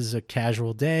like, this is a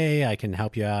casual day, I can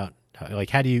help you out?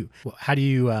 Like, how do you,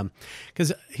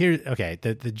 because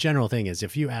the general thing is,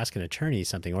 if you ask an attorney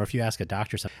something, or if you ask a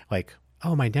doctor something, like,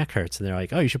 oh, my neck hurts, and they're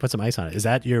like, oh, you should put some ice on it. Is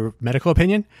that your medical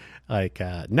opinion? Like,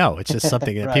 no, it's just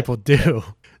something that Right. people do.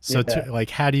 So Yeah.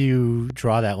 how do you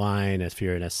draw that line if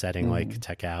you're in a setting like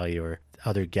Tech Alley or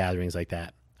other gatherings like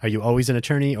that? Are you always an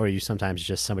attorney, or are you sometimes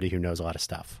just somebody who knows a lot of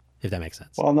stuff? If that makes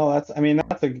sense. Well, no, that's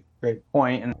a great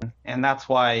point, and that's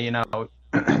why,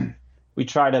 we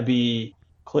try to be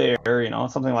clear,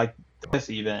 something like this.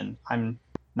 Even I'm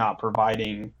not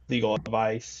providing legal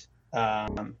advice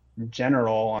in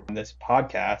general on this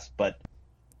podcast, but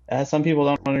some people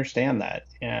don't understand that,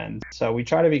 and so we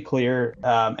try to be clear,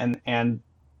 and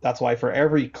that's why for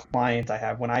every client I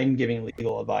have, when I'm giving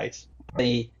legal advice,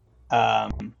 we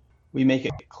make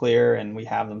it clear and we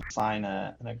have them sign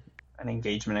an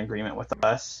engagement agreement with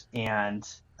us. And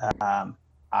if I'm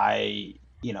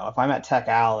at Tech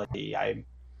Alley, I'm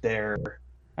there.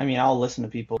 I'll listen to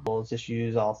people's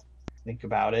issues. I'll think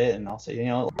about it, and I'll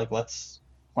say, let's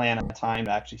plan a time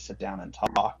to actually sit down and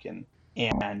talk. And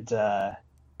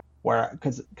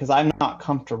because I'm not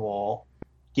comfortable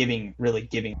giving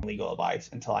legal advice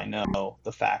until I know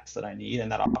the facts that I need,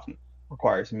 and that often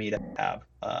requires me to have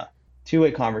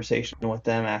two-way conversation with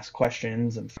them, ask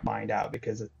questions, and find out,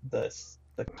 because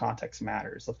the context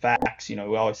matters. The facts, we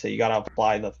always say you got to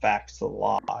apply the facts to the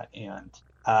law, and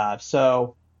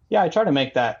so yeah, I try to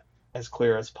make that as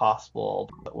clear as possible.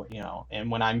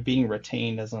 And when I'm being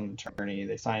retained as an attorney,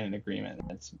 they sign an agreement, and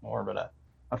it's more of an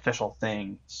official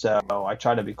thing. So I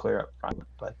try to be clear up front.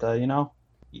 But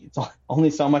it's only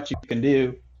so much you can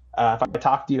do. If I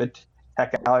talk to you at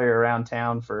Tech Alley or around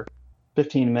town for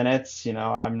 15 minutes,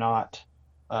 I'm not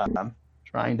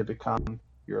trying to become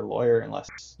your lawyer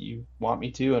unless you want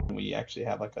me to, and we actually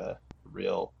have like a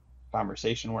real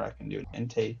conversation where I can do an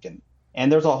intake, and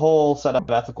there's a whole set of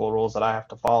ethical rules that I have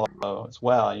to follow as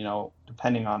well.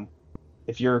 Depending on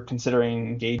if you're considering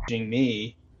engaging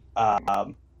me,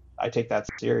 I take that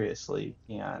seriously,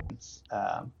 and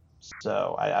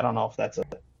so I don't know if that's a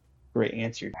great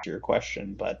answer to your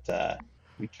question, but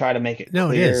we try to make it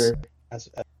No, it is.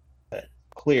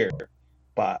 clear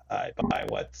by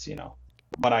what's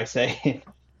what I say,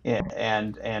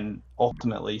 and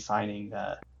ultimately signing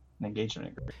an engagement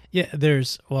agreement. Yeah,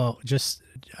 there's just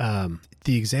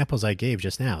the examples I gave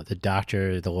just now: the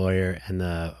doctor, the lawyer, and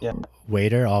the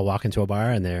waiter all walk into a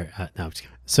bar, and they're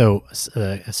so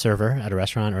a server at a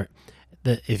restaurant, or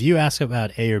if you ask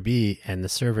about A or B, and the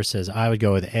server says I would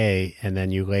go with A, and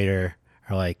then you later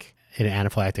are like in an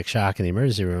anaphylactic shock in the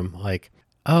emergency room, like,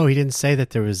 oh, he didn't say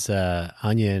that there was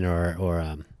onion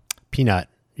or peanut.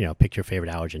 Pick your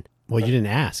favorite allergen. Well, you didn't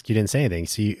ask. You didn't say anything.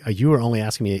 So you were only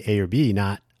asking me A or B,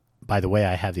 not, by the way,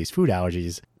 I have these food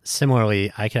allergies.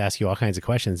 Similarly, I could ask you all kinds of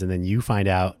questions, and then you find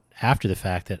out after the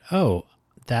fact that, oh,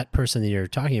 that person that you're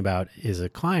talking about is a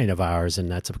client of ours,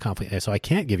 and that's a conflict. So I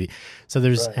can't give you. So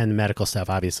there's, right. And medical stuff,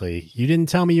 obviously. You didn't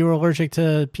tell me you were allergic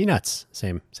to peanuts.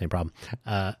 Same problem.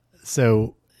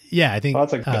 So yeah, I think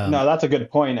that's a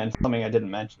good point, and something I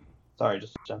didn't mention. Sorry,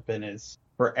 just to jump in, is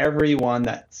for everyone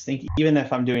that's thinking, even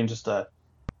if I'm doing just a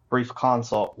brief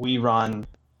consult, we run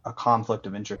a conflict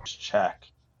of interest check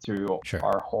through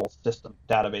our whole system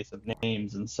database of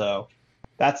names, and so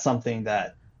that's something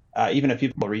that even if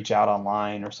people reach out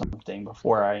online or something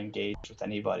before I engage with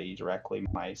anybody directly,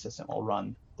 my assistant will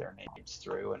run their names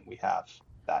through, and we have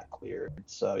that cleared.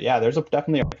 So yeah, there's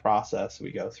definitely a process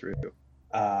we go through.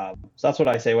 So that's what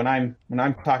I say when I'm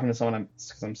talking to someone.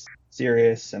 I'm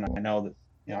serious, and I know that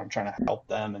I'm trying to help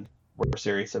them, and we're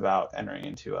serious about entering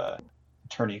into a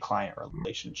attorney-client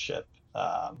relationship.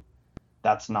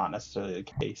 That's not necessarily the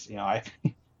case. I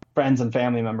have friends and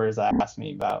family members that ask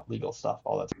me about legal stuff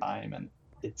all the time, and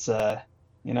it's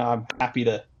I'm happy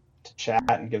to to chat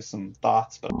and give some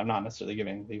thoughts, but I'm not necessarily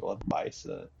giving legal advice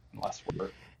unless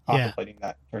we're Yeah. contemplating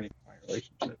that attorney-client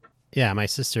relationship. Yeah, my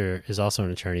sister is also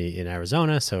an attorney in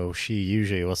Arizona, so she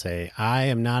usually will say, I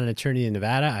am not an attorney in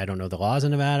Nevada. I don't know the laws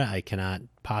in Nevada. I cannot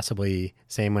possibly,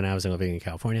 same when I was living in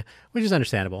California, which is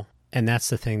understandable. And that's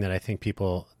the thing that I think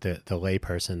people, the lay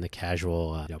person, the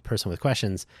casual person with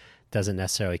questions, doesn't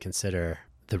necessarily consider.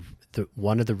 The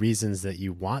one of the reasons that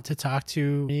you want to talk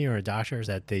to me or a doctor is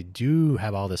that they do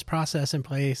have all this process in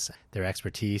place. Their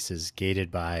expertise is gated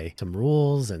by some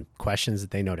rules and questions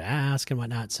that they know to ask and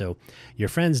whatnot. So your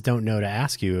friends don't know to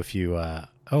ask you if you,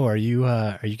 are you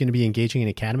going to be engaging in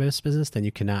a cannabis business? Then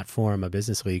you cannot form a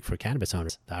business league for cannabis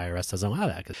owners. The IRS doesn't allow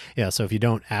that. So if you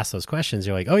don't ask those questions,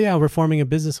 you're like, oh yeah, we're forming a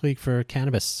business league for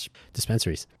cannabis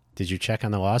dispensaries. Did you check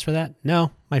on the laws for that?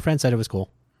 No, my friend said it was cool.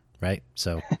 Right.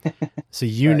 So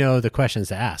you know the questions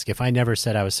to ask. If I never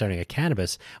said I was starting a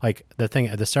cannabis, like the thing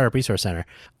at the Startup Resource Center,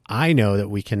 I know that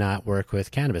we cannot work with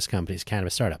cannabis companies,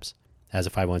 cannabis startups as a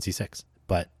 501c6,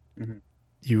 but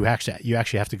you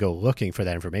actually have to go looking for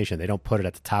that information. They don't put it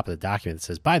at the top of the document that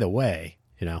says, by the way,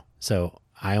 so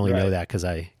I only know that because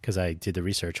I did the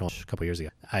research a couple of years ago.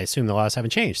 I assume the laws haven't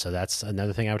changed. So that's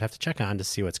another thing I would have to check on to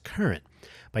see what's current.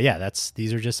 But yeah,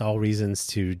 these are just all reasons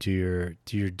to do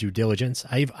your due diligence.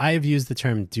 I've used the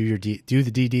term do the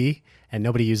DD, and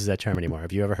nobody uses that term anymore.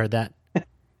 Have you ever heard that?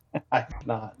 I have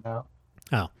not. No.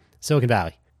 Oh, Silicon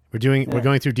Valley. We're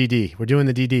going through DD. We're doing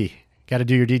the DD. Got to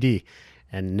do your DD,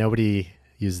 and nobody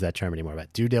uses that term anymore.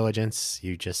 But due diligence,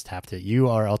 you just have to. You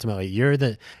are ultimately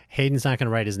Hayden's not going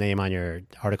to write his name on your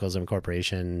articles of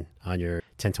incorporation, on your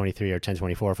 1023 or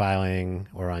 1024 filing,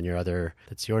 or on your other.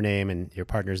 It's your name and your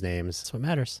partner's names. That's what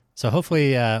matters. So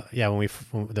hopefully, when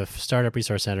the Startup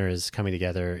Resource Center is coming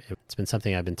together, it's been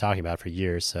something I've been talking about for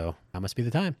years. So that must be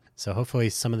the time. So hopefully,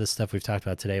 some of the stuff we've talked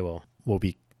about today will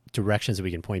be directions that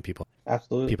we can point people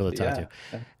to talk to.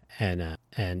 And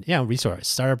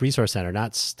Startup Resource Center,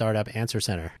 not Startup Answer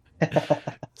Center.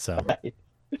 So,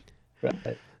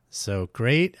 Right. So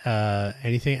great.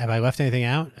 Anything? Have I left anything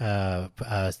out?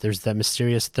 There's that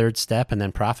mysterious third step and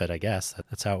then profit. I guess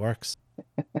that's how it works.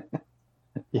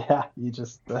 Yeah, you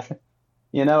just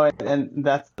and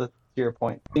that's to your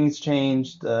point. Things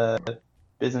change. The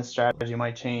business strategy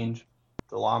might change.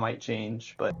 The law might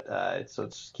change, but so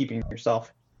it's just keeping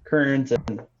yourself current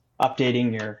and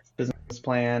updating your business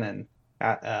plan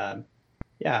and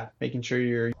making sure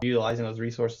you're utilizing those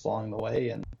resources along the way.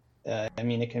 And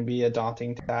it can be a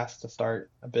daunting task to start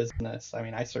a business. I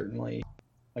mean, I certainly,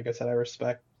 like I said, I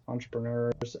respect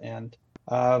entrepreneurs, and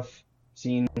I've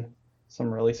seen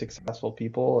some really successful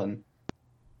people,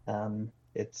 and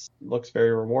it looks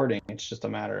very rewarding. It's just a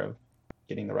matter of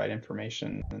getting the right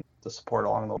information and the support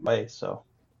along the way. So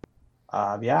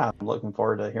I'm looking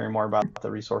forward to hearing more about the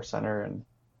Resource Center and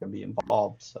going to be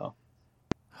involved. So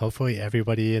hopefully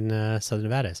everybody in Southern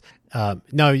Nevada is.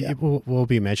 We'll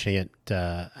be mentioning it.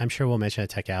 I'm sure we'll mention it at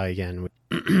Tech Alley again.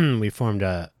 We formed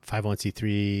a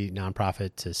 501c3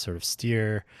 nonprofit to sort of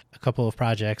steer a couple of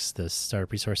projects. The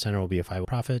Startup Resource Center will be a 501c3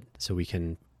 profit, so we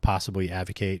can possibly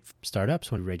advocate for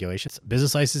startups when regulations,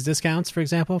 business license discounts, for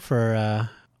example, for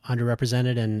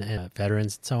underrepresented and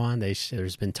veterans and so on.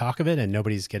 There's been talk of it, and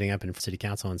nobody's getting up in city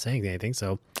council and saying anything.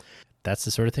 So that's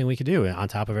the sort of thing we could do on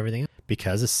top of everything,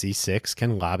 because a C6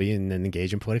 can lobby and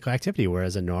engage in political activity,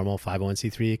 whereas a normal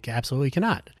 501c3 absolutely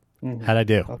cannot. Mm-hmm. How'd I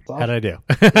do? Awesome. How'd I do?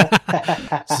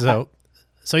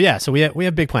 So we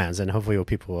have big plans, and hopefully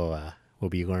people will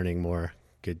be learning more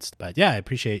good stuff. But I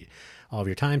appreciate all of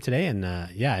your time today, and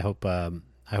I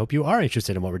hope you are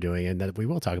interested in what we're doing, and that we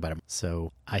will talk about it.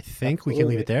 So I think we can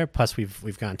leave it there. Plus,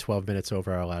 we've gone 12 minutes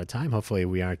over our allotted time. Hopefully,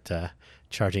 we aren't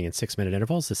charging in 6-minute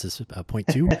intervals. This is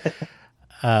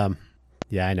 0.2.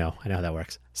 Yeah, I know how that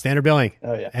works. Standard billing.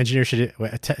 Oh yeah. Engineers should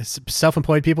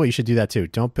self-employed people. You should do that too.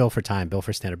 Don't bill for time. Bill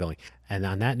for standard billing. And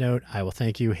on that note, I will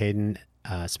thank you, Hayden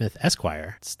Smith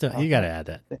Esquire. You got to add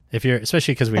that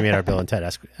especially because we made our bill in Ted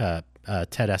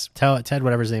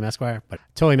whatever his name Esquire, but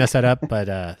totally messed that up.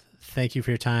 But thank you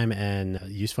for your time and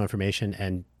useful information.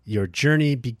 And your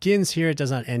journey begins here. It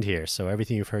does not end here. So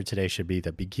everything you've heard today should be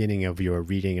the beginning of your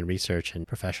reading and research and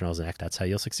professionals. And that's how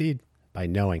you'll succeed, by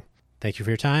knowing. Thank you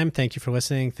for your time. Thank you for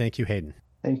listening. Thank you, Hayden.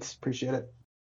 Thanks. Appreciate it.